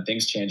original plan.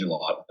 Things change a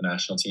lot with the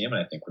national team,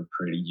 and I think we're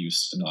pretty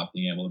used to not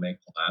being able to make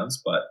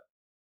plans. But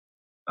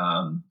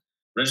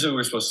originally we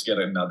were supposed to get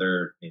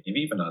maybe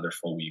even another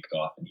full week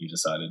off, and he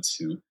decided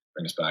to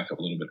bring us back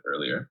a little bit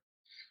earlier.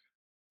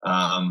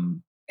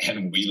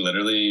 And we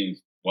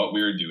literally, what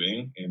we were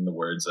doing, in the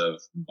words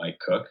of Mike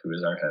Cook, who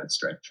is our head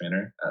strength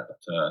trainer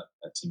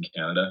at Team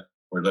Canada,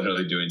 we're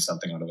literally doing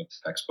something out of a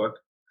textbook.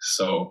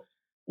 So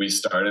we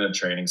started a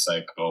training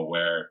cycle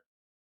where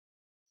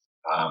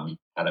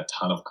had a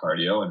ton of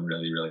cardio and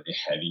really, really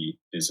heavy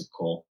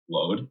physical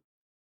load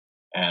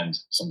and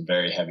some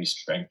very heavy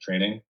strength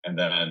training. And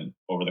then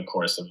over the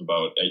course of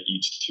about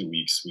each 2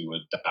 weeks, we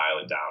would dial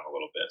it down a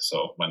little bit.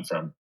 So went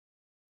from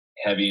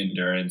heavy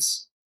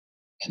endurance,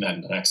 and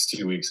then the next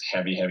 2 weeks,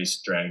 heavy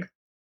strength,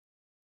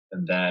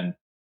 and then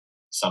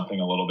something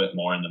a little bit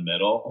more in the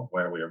middle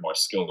where we were more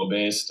skill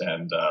based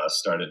and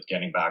started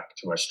getting back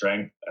to our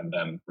strength. And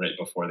then right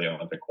before the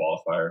Olympic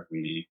qualifier,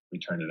 we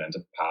turned it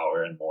into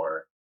power and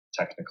more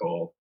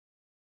technical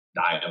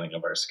dialing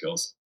of our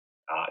skills.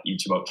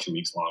 Each about 2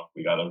 weeks long.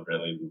 We got a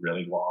really,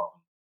 really long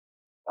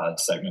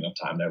segment of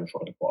time there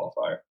before the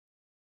qualifier.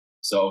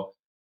 So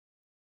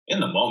in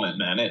the moment,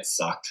 man, it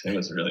sucked. It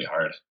was really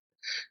hard.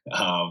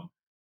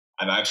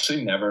 I've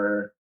actually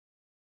never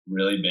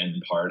really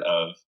been part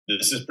of,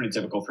 this is pretty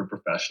typical for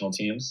professional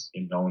teams,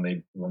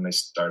 when they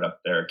start up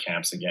their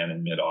camps again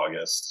in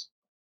mid-August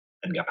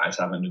and guys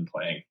haven't been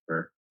playing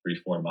for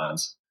 3-4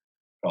 months,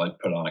 probably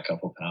put on a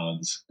couple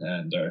pounds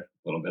and are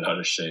a little bit out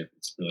of shape.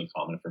 It's really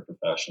common for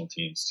professional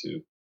teams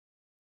to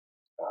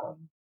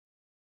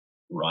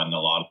run a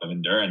lot of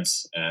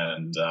endurance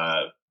and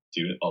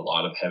do a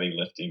lot of heavy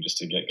lifting just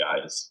to get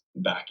guys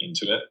back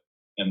into it.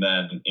 And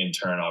then in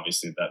turn,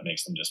 obviously that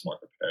makes them just more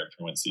prepared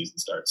for when season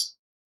starts.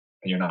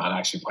 And you're not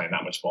actually playing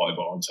that much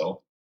volleyball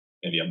until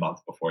maybe a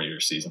month before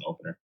your season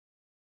opener.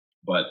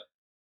 But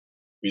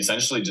we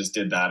essentially just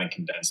did that and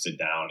condensed it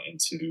down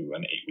into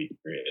an 8-week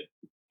period.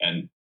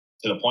 And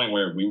to the point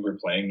where we were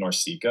playing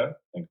Norseca,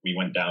 like we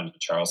went down to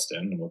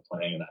Charleston and we're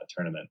playing in that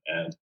tournament,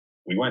 and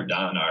we weren't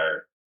done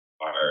our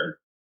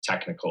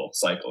technical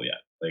cycle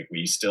yet. Like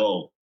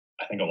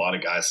I think a lot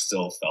of guys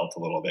still felt a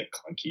little bit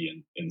clunky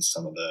in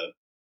some of the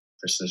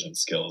precision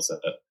skills that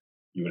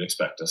you would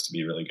expect us to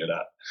be really good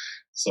at.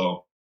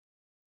 So,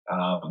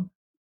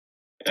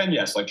 and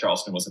yes, like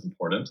Charleston was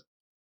important,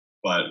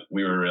 but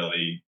we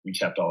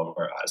kept all of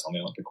our eyes on the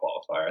Olympic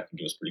qualifier. I think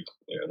it was pretty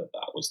clear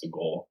that was the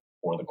goal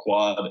for the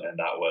quad, and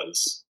that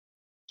was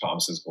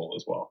Thomas's goal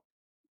as well.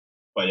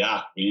 But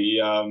yeah,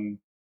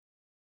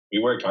 we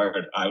worked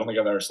hard. I don't think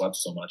I've ever slept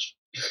so much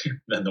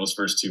than those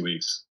first 2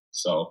 weeks.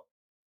 So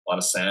a lot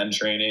of sand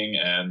training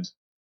and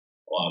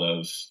a lot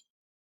of,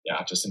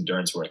 just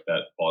endurance work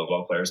that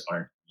volleyball players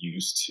aren't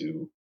used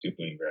to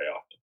doing very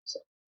often. So.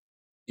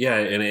 Yeah,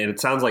 and it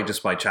sounds like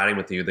just by chatting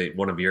with you that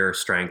one of your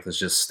strengths is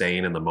just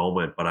staying in the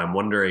moment. But I'm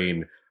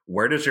wondering,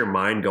 where does your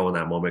mind go in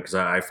that moment? Because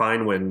I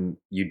find when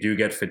you do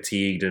get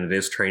fatigued and it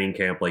is training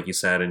camp, like you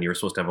said, and you're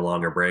supposed to have a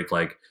longer break,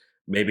 like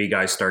maybe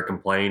guys start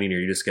complaining or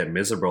you just get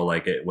miserable.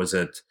 Like was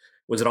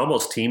it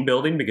almost team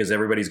building because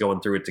everybody's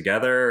going through it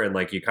together and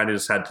like you kind of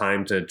just had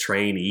time to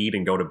train, eat,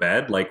 and go to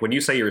bed? Like when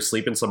you say you were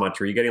sleeping so much,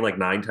 were you getting like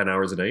 9-10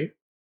 hours a day?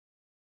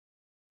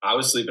 I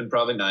was sleeping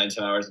probably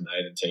 9-10 hours a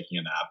night and taking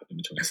a nap in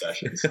between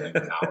sessions, like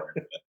an hour.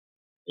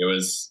 It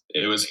was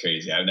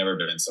crazy. I've never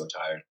been so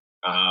tired.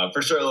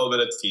 For sure, a little bit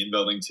of team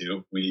building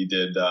too. We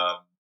did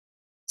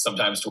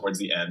sometimes towards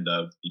the end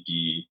of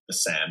the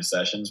sand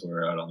sessions when we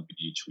were out on the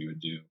beach, we would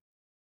do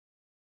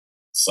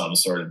some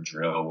sort of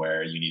drill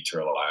where you need to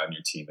rely on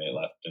your teammate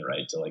left and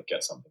right to like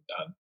get something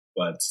done.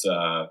 But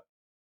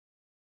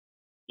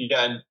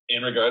yeah,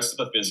 in regards to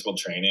the physical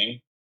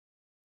training,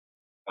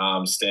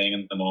 staying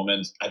in the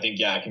moment, I think,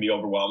 yeah, it can be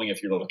overwhelming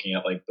if you're looking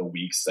at like the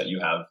weeks that you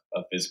have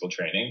of physical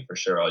training. For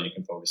sure, all you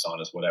can focus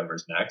on is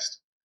whatever's next.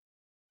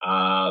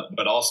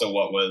 But also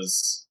what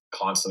was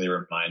constantly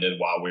reminded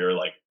while we were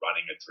like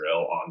running a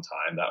drill on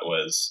time that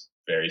was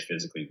very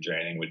physically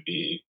draining would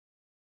be,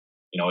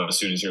 as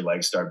soon as your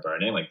legs start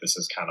burning, like this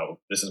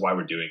is why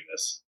we're doing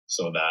this.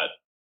 So that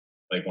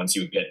like once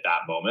you hit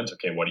that moment,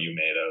 okay, what are you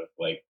made of?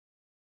 Like,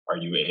 are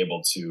you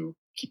able to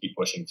keep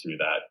pushing through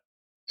that?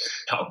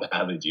 How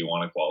badly do you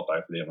want to qualify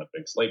for the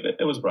Olympics? Like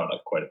it was brought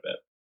up quite a bit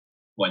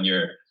when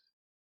you're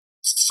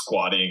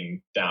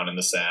squatting down in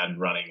the sand,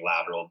 running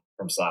lateral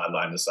from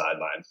sideline to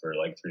sideline for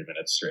like 3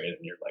 minutes straight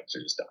and your legs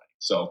are just dying.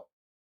 So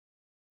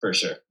for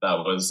sure, that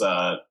was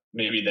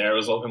maybe there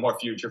was a little bit more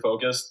future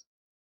focused,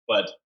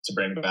 but to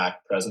bring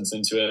back presence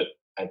into it,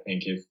 I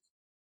think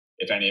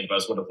if any of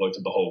us would have looked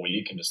at the whole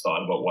week and just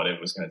thought about what it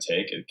was going to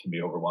take, it can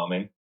be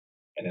overwhelming.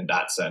 And in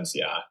that sense,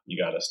 yeah,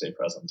 you got to stay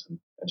present and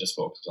just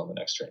focus on the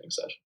next training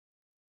session.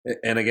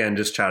 And again,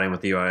 just chatting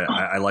with you,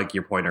 I like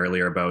your point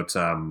earlier about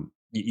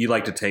you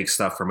like to take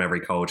stuff from every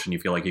coach and you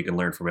feel like you can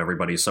learn from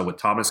everybody. So with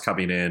Thomas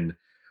coming in,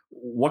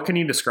 what can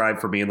you describe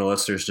for me and the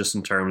listeners just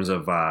in terms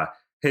of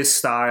his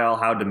style,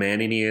 how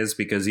demanding he is?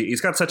 Because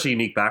he's got such a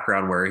unique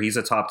background where he's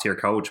a top tier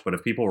coach, but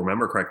if people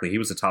remember correctly, he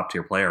was a top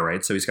tier player,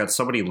 right? So he's got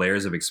so many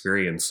layers of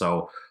experience.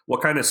 So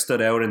what kind of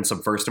stood out in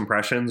some first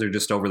impressions or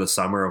just over the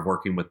summer of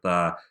working with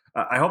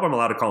I hope I'm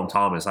allowed to call him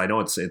Thomas. I know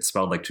it's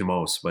spelled like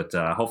Tumos, but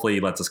hopefully he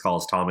lets us call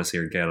us Thomas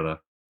here in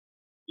Canada.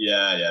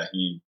 Yeah.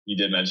 He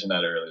did mention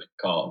that earlier. You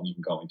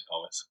can call me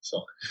Thomas.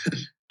 So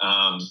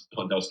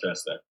no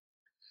stress there.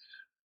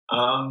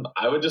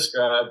 I would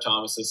describe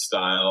Thomas's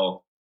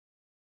style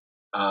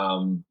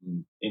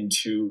in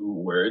 2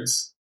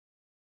 words,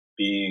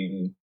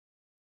 being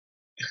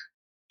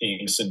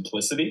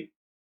simplicity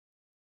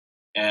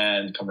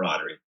and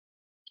camaraderie.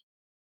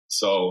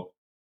 So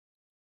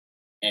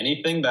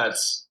anything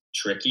that's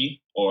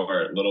tricky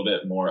or a little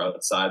bit more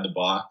outside the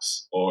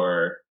box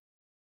or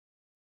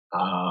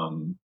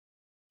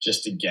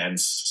just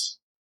against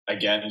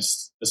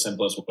the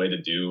simplest way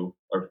to do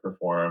or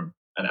perform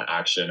an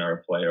action or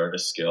a play or a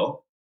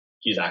skill,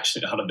 he's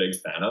actually not a big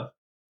fan of.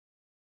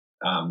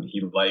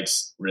 He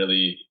likes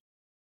really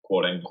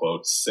quote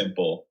unquote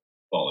simple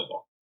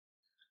volleyball.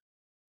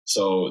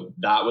 So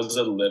that was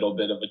a little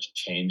bit of a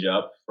change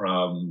up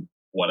from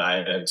what I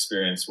had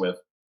experienced with,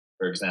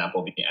 for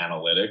example, the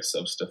analytics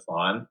of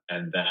Stefan,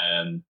 and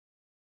then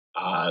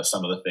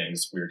some of the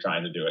things we were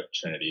trying to do at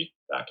Trinity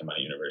back in my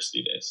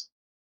university days.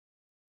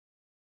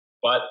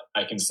 But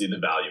I can see the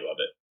value of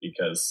it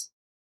because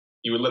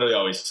he would literally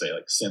always say,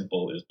 like,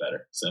 simple is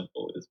better.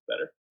 Simple is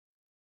better.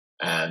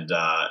 And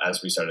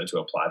as we started to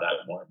apply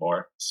that more and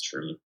more, it's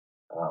true.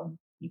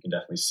 You can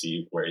definitely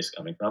see where he's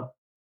coming from.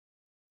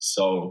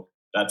 So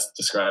that's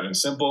describing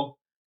simple.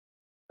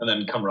 And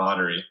then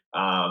camaraderie.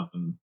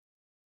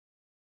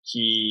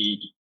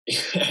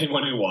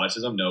 Anyone who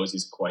watches him knows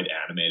he's quite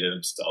animated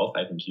himself.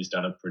 I think he's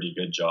done a pretty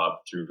good job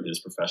through his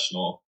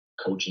professional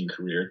coaching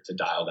career to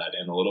dial that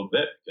in a little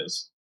bit,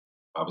 because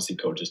obviously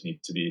coaches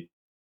need to be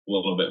a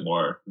little bit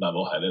more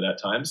level-headed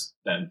at times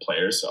than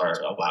players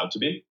are allowed to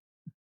be,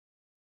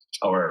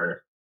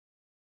 or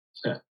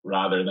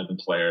rather than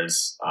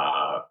players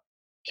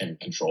can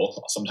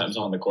control sometimes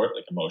on the court.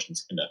 Like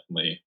emotions can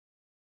definitely,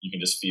 you can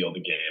just feel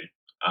the game.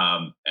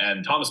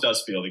 And Thomas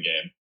does feel the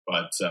game,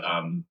 but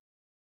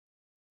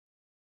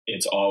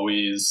it's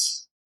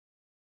always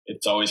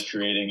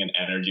creating an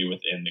energy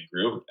within the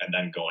group and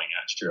then going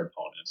at your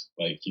opponent.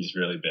 Like, he's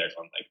really big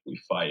on, like,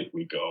 we fight,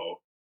 we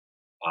go.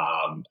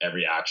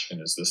 Every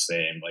action is the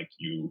same. Like,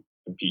 you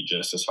compete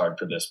just as hard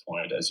for this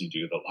point as you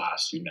do the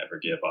last. You never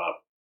give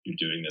up. You're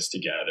doing this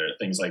together.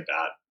 Things like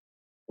that,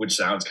 which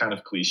sounds kind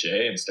of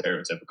cliche and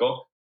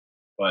stereotypical,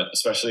 but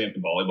especially in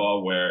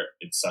volleyball where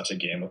it's such a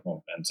game of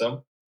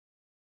momentum,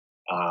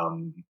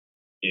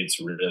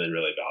 it's really,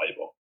 really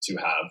valuable to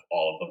have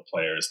all of the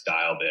players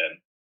dialed in,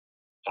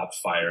 have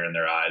fire in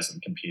their eyes,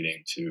 and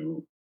competing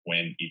to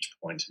win each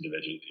point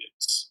individually.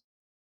 It's,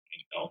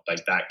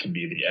 like, that can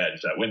be the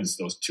edge that wins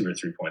those 2 or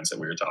 3 points that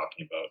we were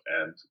talking about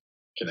and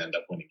can end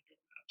up winning the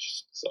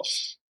match. So.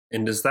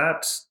 And does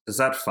that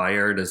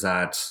fire, does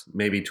that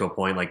maybe to a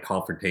point like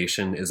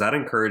confrontation, is that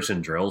encouraged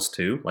in drills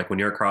too? Like when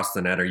you're across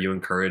the net, are you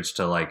encouraged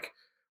to like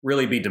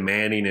really be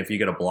demanding if you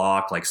get a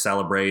block, like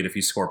celebrate if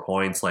you score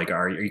points? Like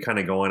are you kind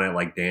of going at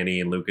like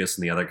Danny and Lucas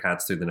and the other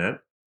cats through the net?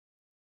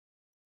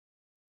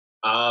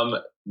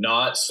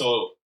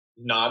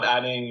 Not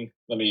adding,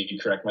 let me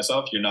correct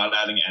myself. You're not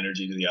adding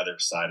energy to the other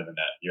side of the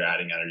net. You're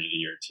adding energy to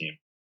your team.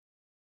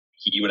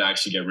 he would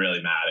actually get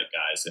really mad at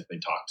guys if they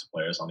talked to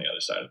players on the other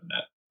side of the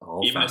net,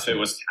 Oh, even if it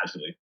was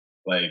casually.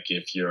 Like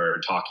if you're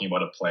talking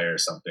about a player or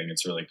something,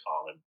 it's really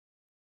common.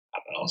 I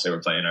don't know, say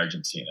we're playing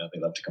Argentina,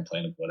 they love to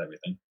complain about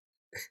everything.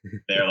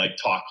 They're like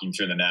talking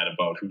through the net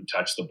about who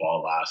touched the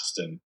ball last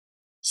and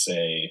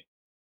say,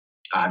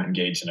 I'm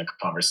engaged in a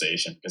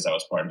conversation because I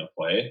was part of the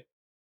play.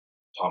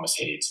 Thomas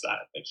hates that.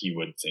 Like he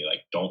would say,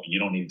 like, you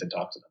don't need to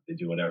talk to them. They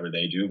do whatever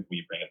they do.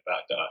 We bring it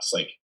back to us.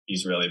 Like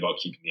he's really about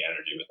keeping the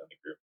energy within the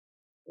group,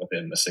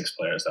 within the 6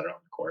 players that are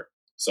on the court.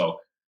 So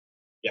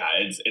yeah,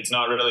 it's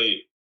not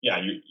really,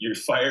 yeah, you're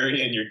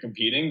fiery and you're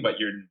competing, but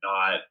you're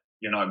not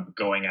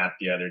going at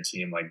the other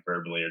team like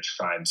verbally or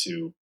trying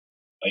to,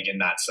 like in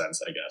that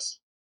sense, I guess.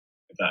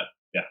 If that,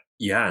 yeah.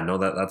 Yeah, no,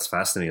 that's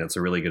fascinating. That's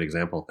a really good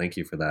example. Thank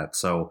you for that.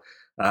 So,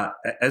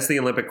 as the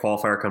Olympic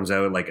qualifier comes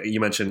out, like you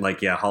mentioned,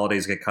 like, yeah,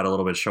 holidays get cut a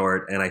little bit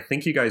short. And I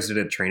think you guys did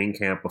a training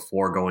camp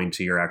before going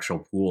to your actual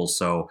pool.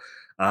 So,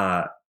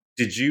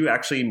 did you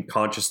actually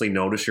consciously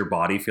notice your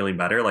body feeling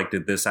better? Like,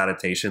 did this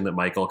adaptation that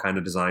Michael kind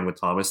of designed with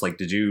Thomas, like,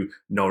 did you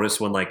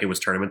notice when like it was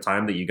tournament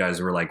time that you guys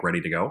were like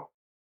ready to go?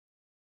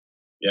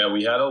 Yeah,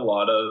 we had a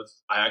lot of,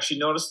 I actually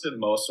noticed it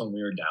most when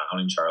we were down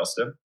in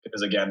Charleston,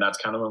 because again, that's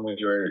kind of when we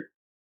were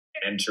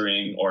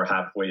entering or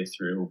halfway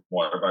through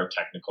more of our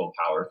technical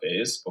power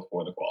phase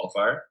before the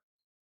qualifier.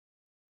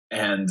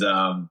 And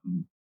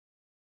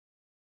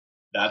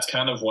that's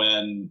kind of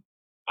when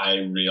I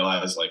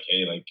realized, like,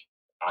 hey, like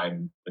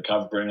I'm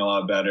recovering a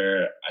lot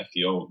better. I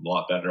feel a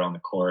lot better on the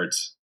court.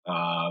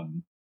 My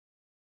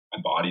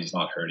body's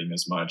not hurting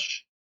as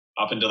much.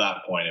 Up until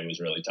that point, it was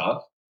really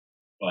tough.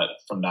 But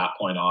from that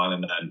point on,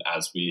 and then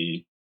as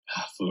we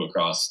flew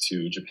across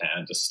to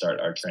Japan to start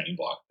our training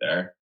block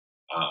there,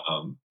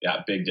 yeah,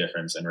 big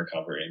difference in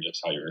recovery and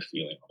just how you were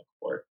feeling on the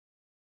court.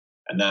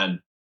 And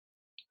then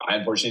I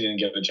unfortunately didn't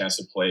get the chance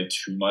to play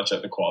too much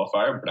at the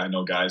qualifier, but I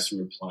know guys who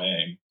were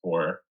playing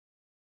for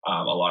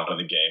a lot of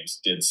the games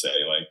did say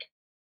like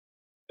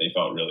they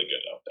felt really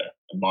good out there.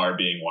 And Mar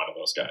being one of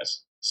those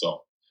guys.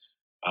 So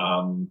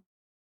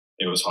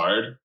it was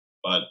hard,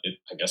 but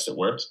I guess it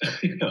worked.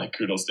 Like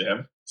kudos to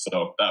him.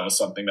 So that was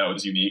something that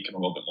was unique and a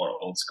little bit more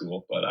old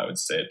school, but I would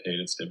say it paid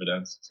its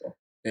dividends. So.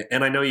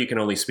 And I know you can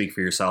only speak for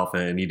yourself,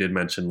 and you did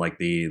mention like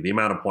the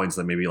amount of points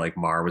that maybe like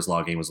Mar was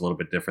logging was a little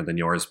bit different than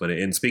yours. But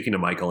in speaking to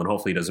Michael, and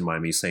hopefully he doesn't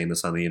mind me saying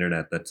this on the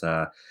internet,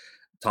 that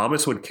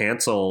Thomas would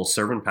cancel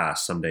serve and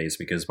pass some days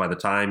because by the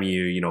time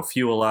you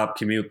fuel up,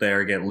 commute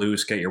there, get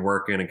loose, get your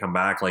work in, and come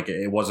back, like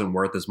it wasn't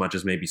worth as much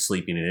as maybe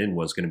sleeping it in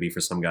was going to be for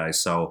some guys.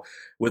 So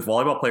with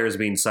volleyball players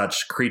being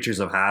such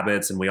creatures of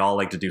habits, and we all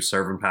like to do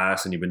serve and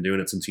pass, and you've been doing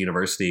it since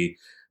university.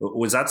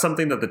 Was that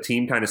something that the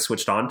team kind of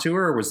switched on to,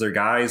 or was there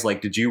guys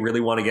like, did you really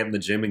want to get in the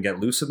gym and get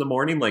loose in the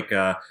morning? Like,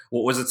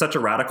 was it such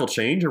a radical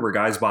change, or were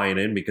guys buying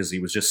in because he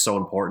was just so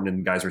important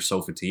and guys were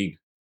so fatigued?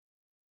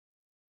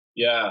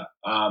 Yeah,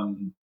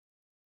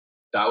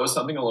 that was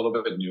something a little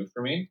bit new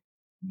for me,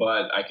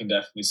 but I can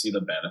definitely see the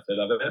benefit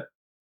of it.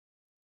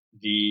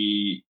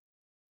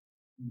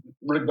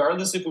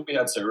 Regardless if we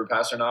had server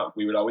pass or not,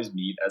 we would always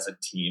meet as a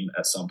team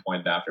at some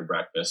point after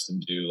breakfast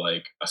and do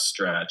like a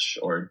stretch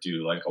or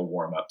do like a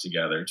warm up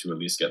together to at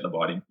least get the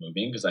body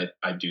moving. Because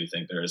I do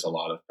think there is a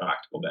lot of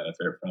practical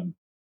benefit from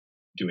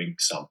doing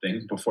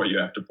something before you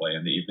have to play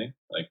in the evening,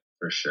 like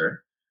for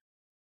sure.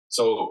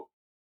 So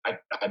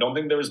I don't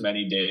think there was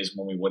many days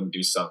when we wouldn't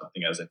do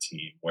something as a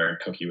team where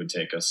Cookie would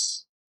take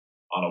us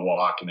on a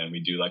walk and then we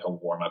do like a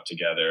warm up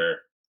together.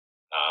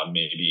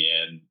 Maybe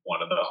in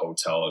one of the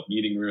hotel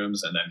meeting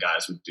rooms, and then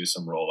guys would do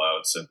some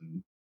rollouts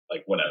and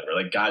like whatever.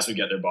 Like guys would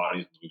get their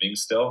bodies moving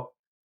still.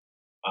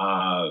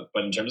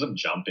 But in terms of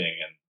jumping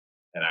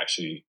and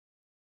actually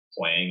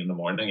playing in the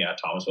morning, yeah,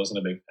 Thomas wasn't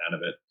a big fan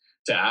of it.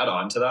 To add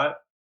on to that,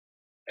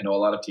 I know a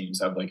lot of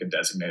teams have like a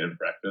designated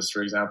breakfast,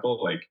 for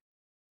example. Like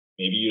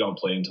maybe you don't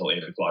play until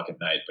 8:00 at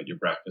night, but your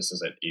breakfast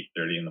is at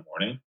 8:30 in the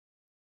morning,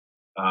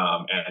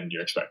 and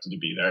you're expected to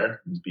be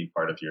there and be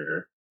part of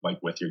your like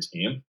with your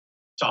team.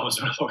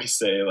 Thomas would always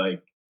say,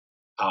 like,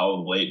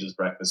 how late does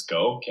breakfast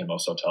go? Okay,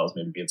 most hotels,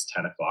 maybe it's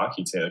 10:00.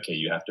 He'd say, okay,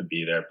 you have to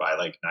be there by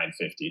like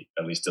 9:50,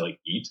 at least to like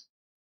eat,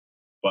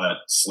 but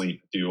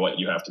sleep, do what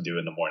you have to do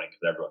in the morning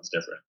because everyone's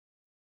different.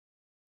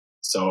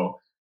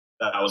 So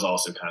that was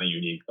also kind of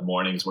unique. The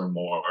mornings were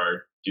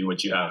more do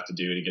what you have to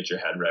do to get your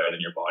head right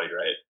and your body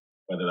right,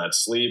 whether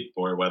that's sleep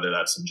or whether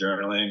that's some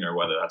journaling or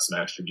whether that's some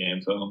extra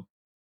game film.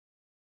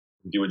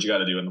 Do what you got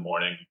to do in the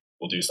morning.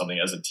 We'll do something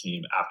as a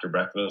team after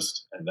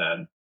breakfast, and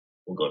then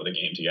we'll go to the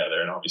game together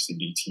and obviously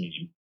be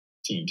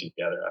team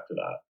together after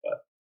that.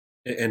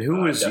 But and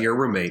who was your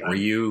roommate? Were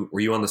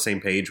you on the same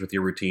page with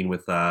your routine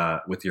with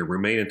your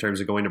roommate in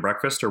terms of going to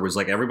breakfast, or was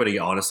like everybody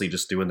honestly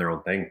just doing their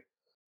own thing?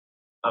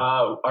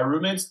 Our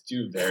roommates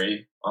do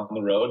vary on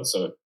the road,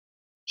 so it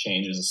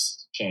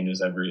changes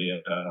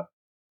every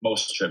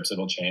most trips.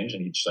 It'll change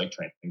in each like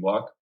training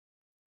block,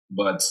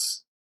 but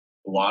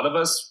a lot of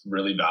us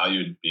really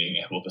valued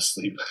being able to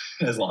sleep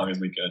as long as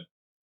we could.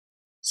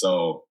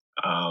 So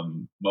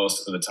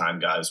most of the time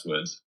guys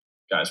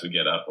would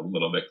get up a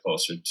little bit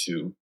closer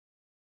to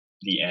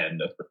the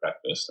end of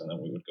breakfast, and then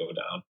we would go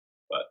down.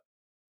 But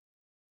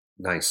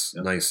Nice,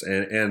 yeah. nice.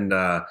 And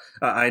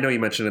I know you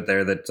mentioned it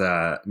there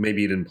that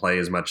maybe you didn't play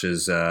as much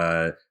as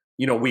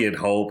we had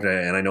hoped,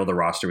 and I know the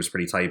roster was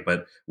pretty tight.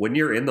 But when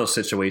you're in those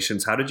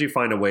situations, how did you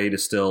find a way to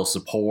still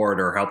support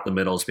or help the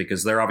middles,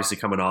 because they're obviously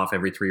coming off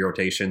every 3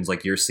 rotations?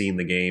 Like, you're seeing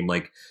the game.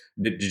 Like,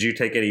 did you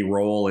take any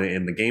role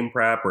in the game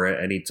prep or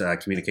any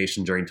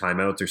communication during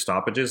timeouts or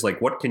stoppages?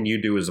 Like, what can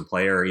you do as a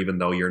player, even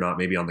though you're not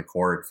maybe on the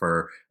court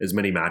for as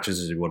many matches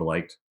as you would have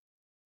liked?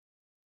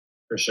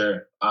 For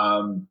sure.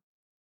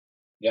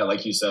 Yeah,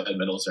 like you said, the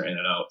middles are in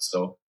and out,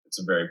 so it's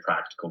a very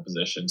practical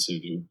position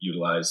to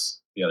utilize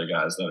the other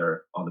guys that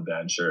are on the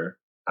bench or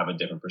have a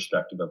different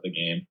perspective of the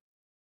game.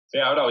 So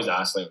yeah, I would always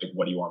ask, like,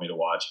 what do you want me to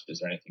watch? Is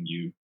there anything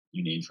you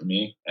need from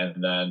me?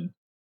 And then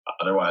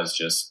otherwise,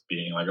 just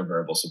being like a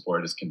verbal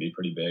support can be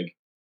pretty big.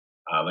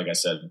 Like I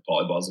said,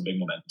 volleyball is a big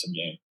momentum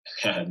game,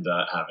 and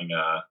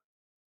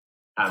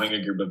having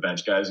a group of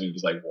bench guys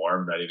who's like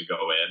warm, ready to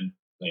go in,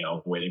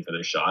 waiting for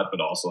their shot, but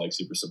also like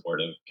super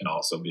supportive, can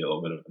also be a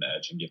little bit of an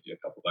edge and give you a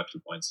couple of extra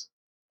points.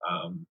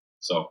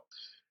 So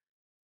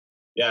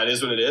yeah, it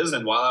is what it is.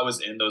 And while I was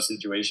in those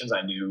situations,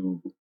 I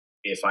knew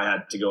if I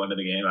had to go into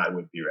the game, I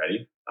would be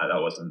ready.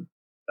 That wasn't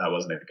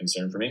a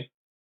concern for me.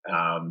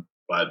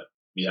 But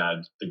we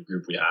had the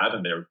group we had,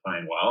 and they were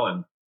playing well,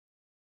 and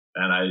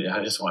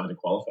I just wanted to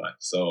qualify.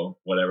 So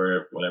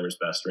whatever's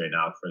best right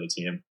now for the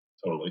team,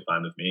 totally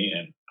fine with me.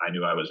 And I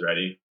knew I was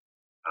ready.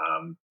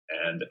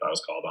 And if I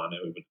was called on, it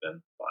would have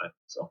been fine.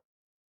 So.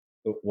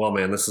 Well,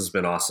 man, this has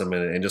been awesome.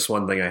 And just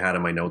one thing I had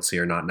in my notes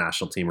here, not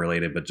national team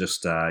related, but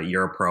just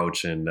your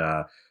approach. And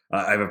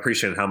I've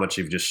appreciated how much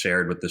you've just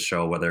shared with the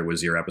show, whether it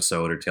was your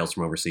episode or Tales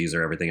from Overseas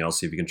or everything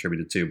else you've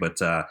contributed to.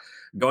 But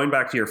going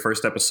back to your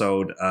first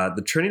episode,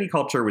 the Trinity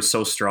culture was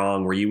so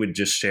strong, where you would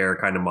just share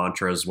kind of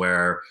mantras,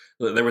 where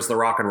there was the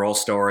rock and roll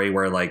story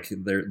where like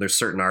there's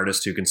certain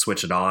artists who can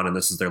switch it on and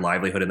this is their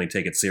livelihood and they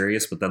take it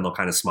serious, but then they'll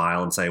kind of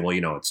smile and say,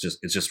 well, it's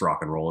just rock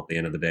and roll at the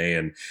end of the day,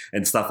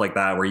 and stuff like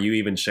that, where you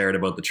even shared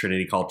about the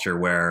Trinity culture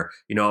where,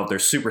 if they're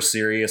super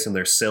serious and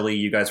they're silly,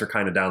 you guys were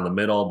kind of down the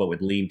middle, but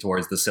would lean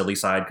towards the silly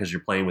side because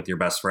you're playing with your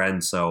best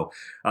friend. So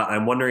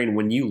I'm wondering,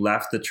 when you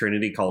left the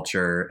Trinity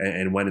culture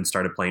and went and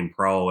started playing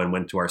pro and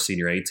went to our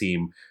senior A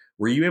team,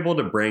 were you able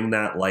to bring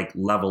that like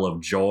level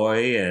of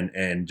joy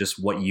and just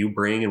what you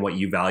bring and what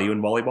you value in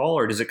volleyball,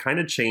 or does it kind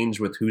of change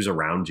with who's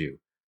around you?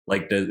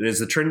 Like, is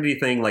the Trinity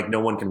thing like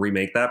no one can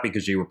remake that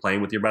because you were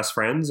playing with your best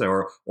friends,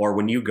 or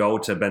when you go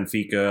to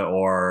Benfica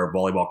or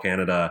Volleyball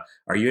Canada,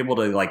 are you able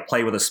to like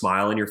play with a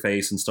smile in your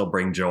face and still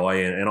bring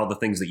joy and all the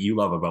things that you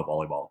love about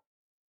volleyball?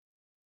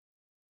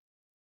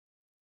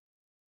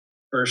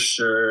 For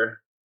sure,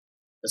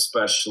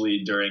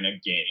 especially during a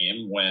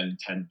game when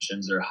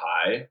tensions are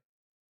high,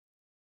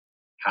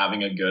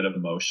 having a good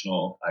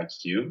emotional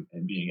IQ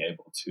and being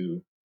able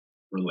to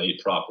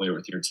relate properly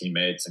with your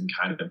teammates and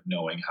kind of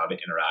knowing how to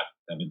interact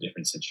with them in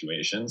different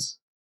situations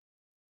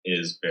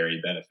is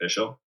very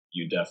beneficial.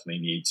 You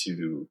definitely need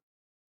to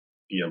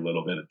be a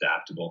little bit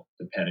adaptable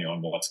depending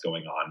on what's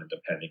going on and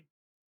depending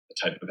the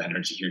type of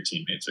energy your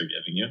teammates are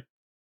giving you.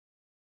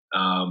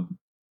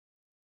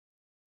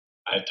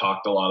 I've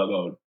talked a lot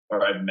about,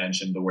 or I've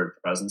mentioned the word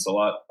presence a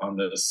lot on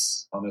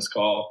this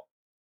call,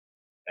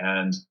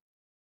 and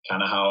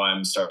kind of how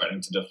I'm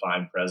starting to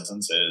define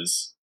presence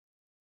is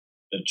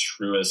the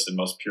truest and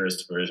most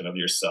purest version of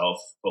yourself,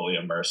 fully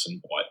immersed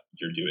in what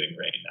you're doing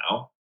right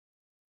now.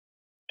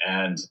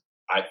 And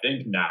I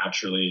think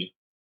naturally,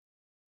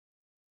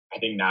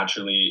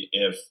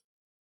 if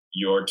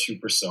your two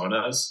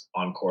personas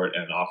on court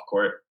and off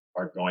court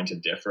are going to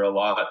differ a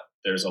lot,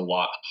 there's a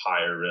lot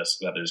higher risk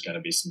that there's going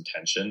to be some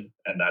tension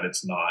and that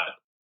it's not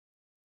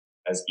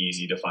as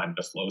easy to find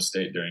the flow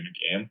state during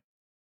a game.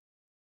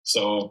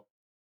 So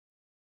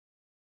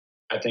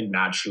I think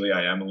naturally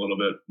I am a little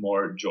bit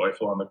more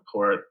joyful on the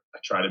court. I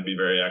try to be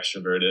very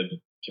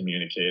extroverted,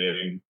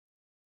 communicating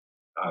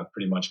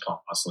pretty much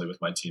constantly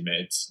with my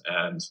teammates,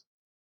 and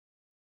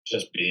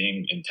just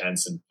being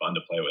intense and fun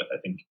to play with. I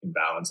think you can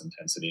balance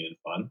intensity and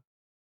fun.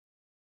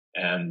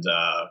 And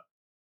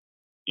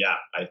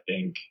I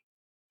think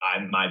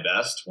I'm my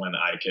best when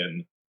I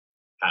can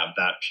have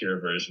that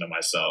pure version of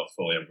myself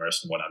fully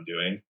immersed in what I'm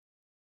doing.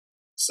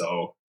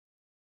 So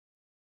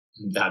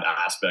that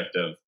aspect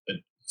of the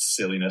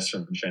silliness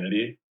from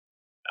Trinity,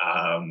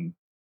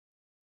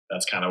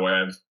 that's kind of where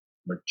I've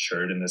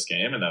matured in this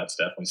game, and that's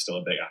definitely still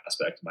a big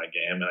aspect of my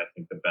game. And I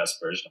think the best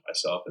version of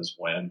myself is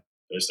when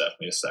there's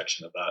definitely a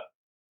section of that,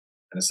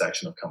 and a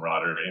section of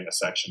camaraderie, and a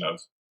section of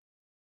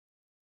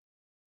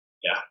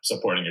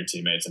supporting your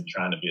teammates and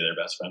trying to be their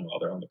best friend while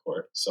they're on the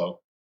court. So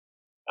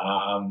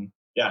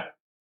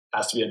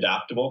has to be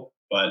adaptable,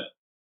 but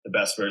the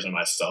best version of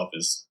myself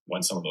is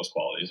when some of those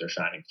qualities are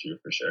shining through,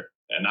 for sure.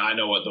 And I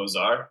know what those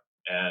are,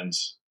 and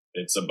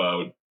it's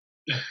about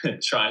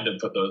trying to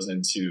put those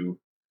into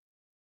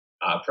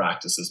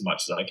practice as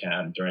much as I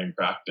can during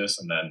practice,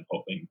 and then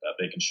hoping that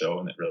they can show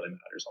and it really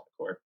matters on the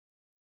court.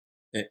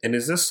 And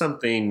is this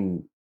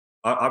something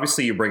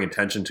Obviously you bring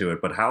attention to it,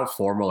 but how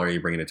formal are you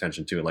bringing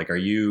attention to it? Like, are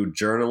you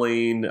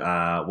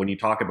journaling when you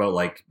talk about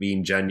like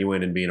being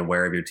genuine and being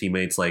aware of your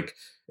teammates? Like,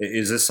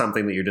 is this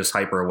something that you're just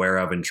hyper aware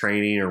of in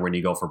training, or when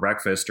you go for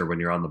breakfast, or when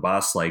you're on the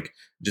bus? Like,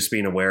 just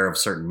being aware of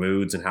certain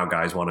moods and how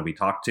guys want to be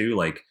talked to.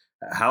 Like,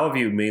 how have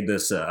you made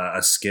this a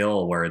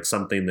skill where it's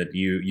something that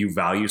you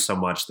value so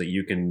much that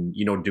you can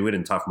do it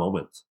in tough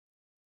moments?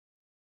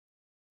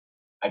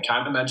 I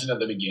kind of mentioned at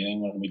the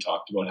beginning when we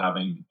talked about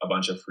having a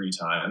bunch of free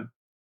time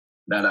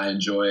that I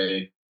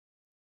enjoy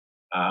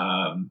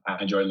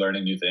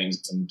learning new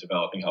things and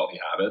developing healthy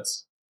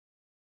habits,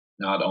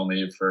 not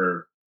only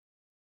for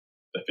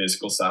the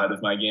physical side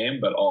of my game,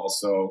 but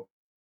also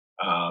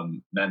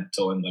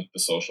mental and like the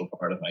social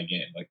part of my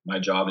game. Like my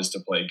job is to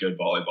play good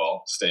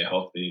volleyball, stay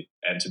healthy,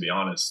 and to be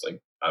honest,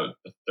 like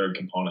the third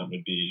component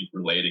would be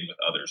relating with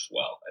others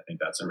well. I think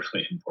that's a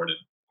really important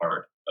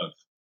part of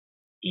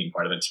being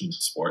part of a team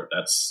sport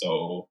that's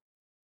so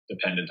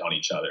dependent on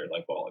each other,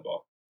 like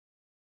volleyball.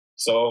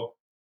 So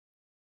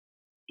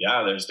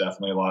yeah, there's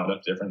definitely a lot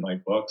of different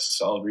like books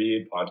I'll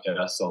read,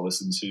 podcasts I'll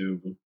listen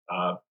to,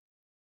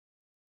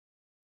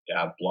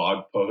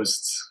 blog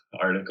posts,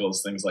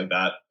 articles, things like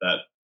that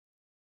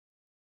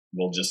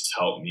will just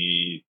help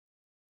me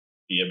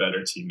be a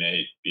better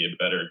teammate, be a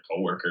better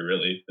coworker.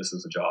 Really, this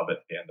is a job at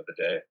the end of the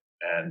day,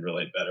 and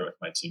relate better with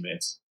my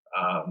teammates.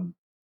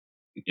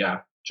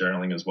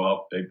 Journaling as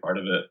well, big part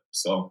of it.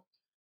 So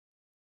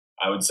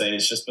I would say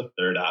it's just the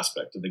third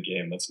aspect of the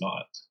game that's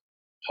not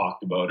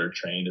talked about or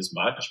trained as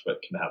much,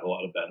 but can have a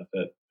lot of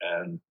benefit.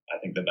 And I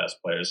think the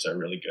best players are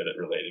really good at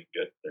relating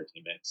good to their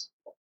teammates.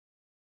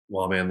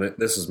 Well, man,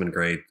 this has been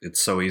great. It's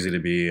so easy to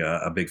be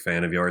a big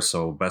fan of yours.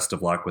 So best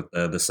of luck with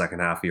the second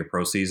half of your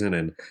pro season,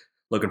 and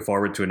looking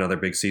forward to another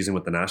big season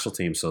with the national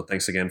team. So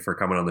thanks again for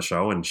coming on the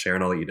show and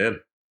sharing all that you did.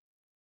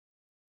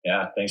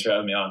 Yeah, thanks for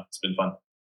having me on. It's been fun.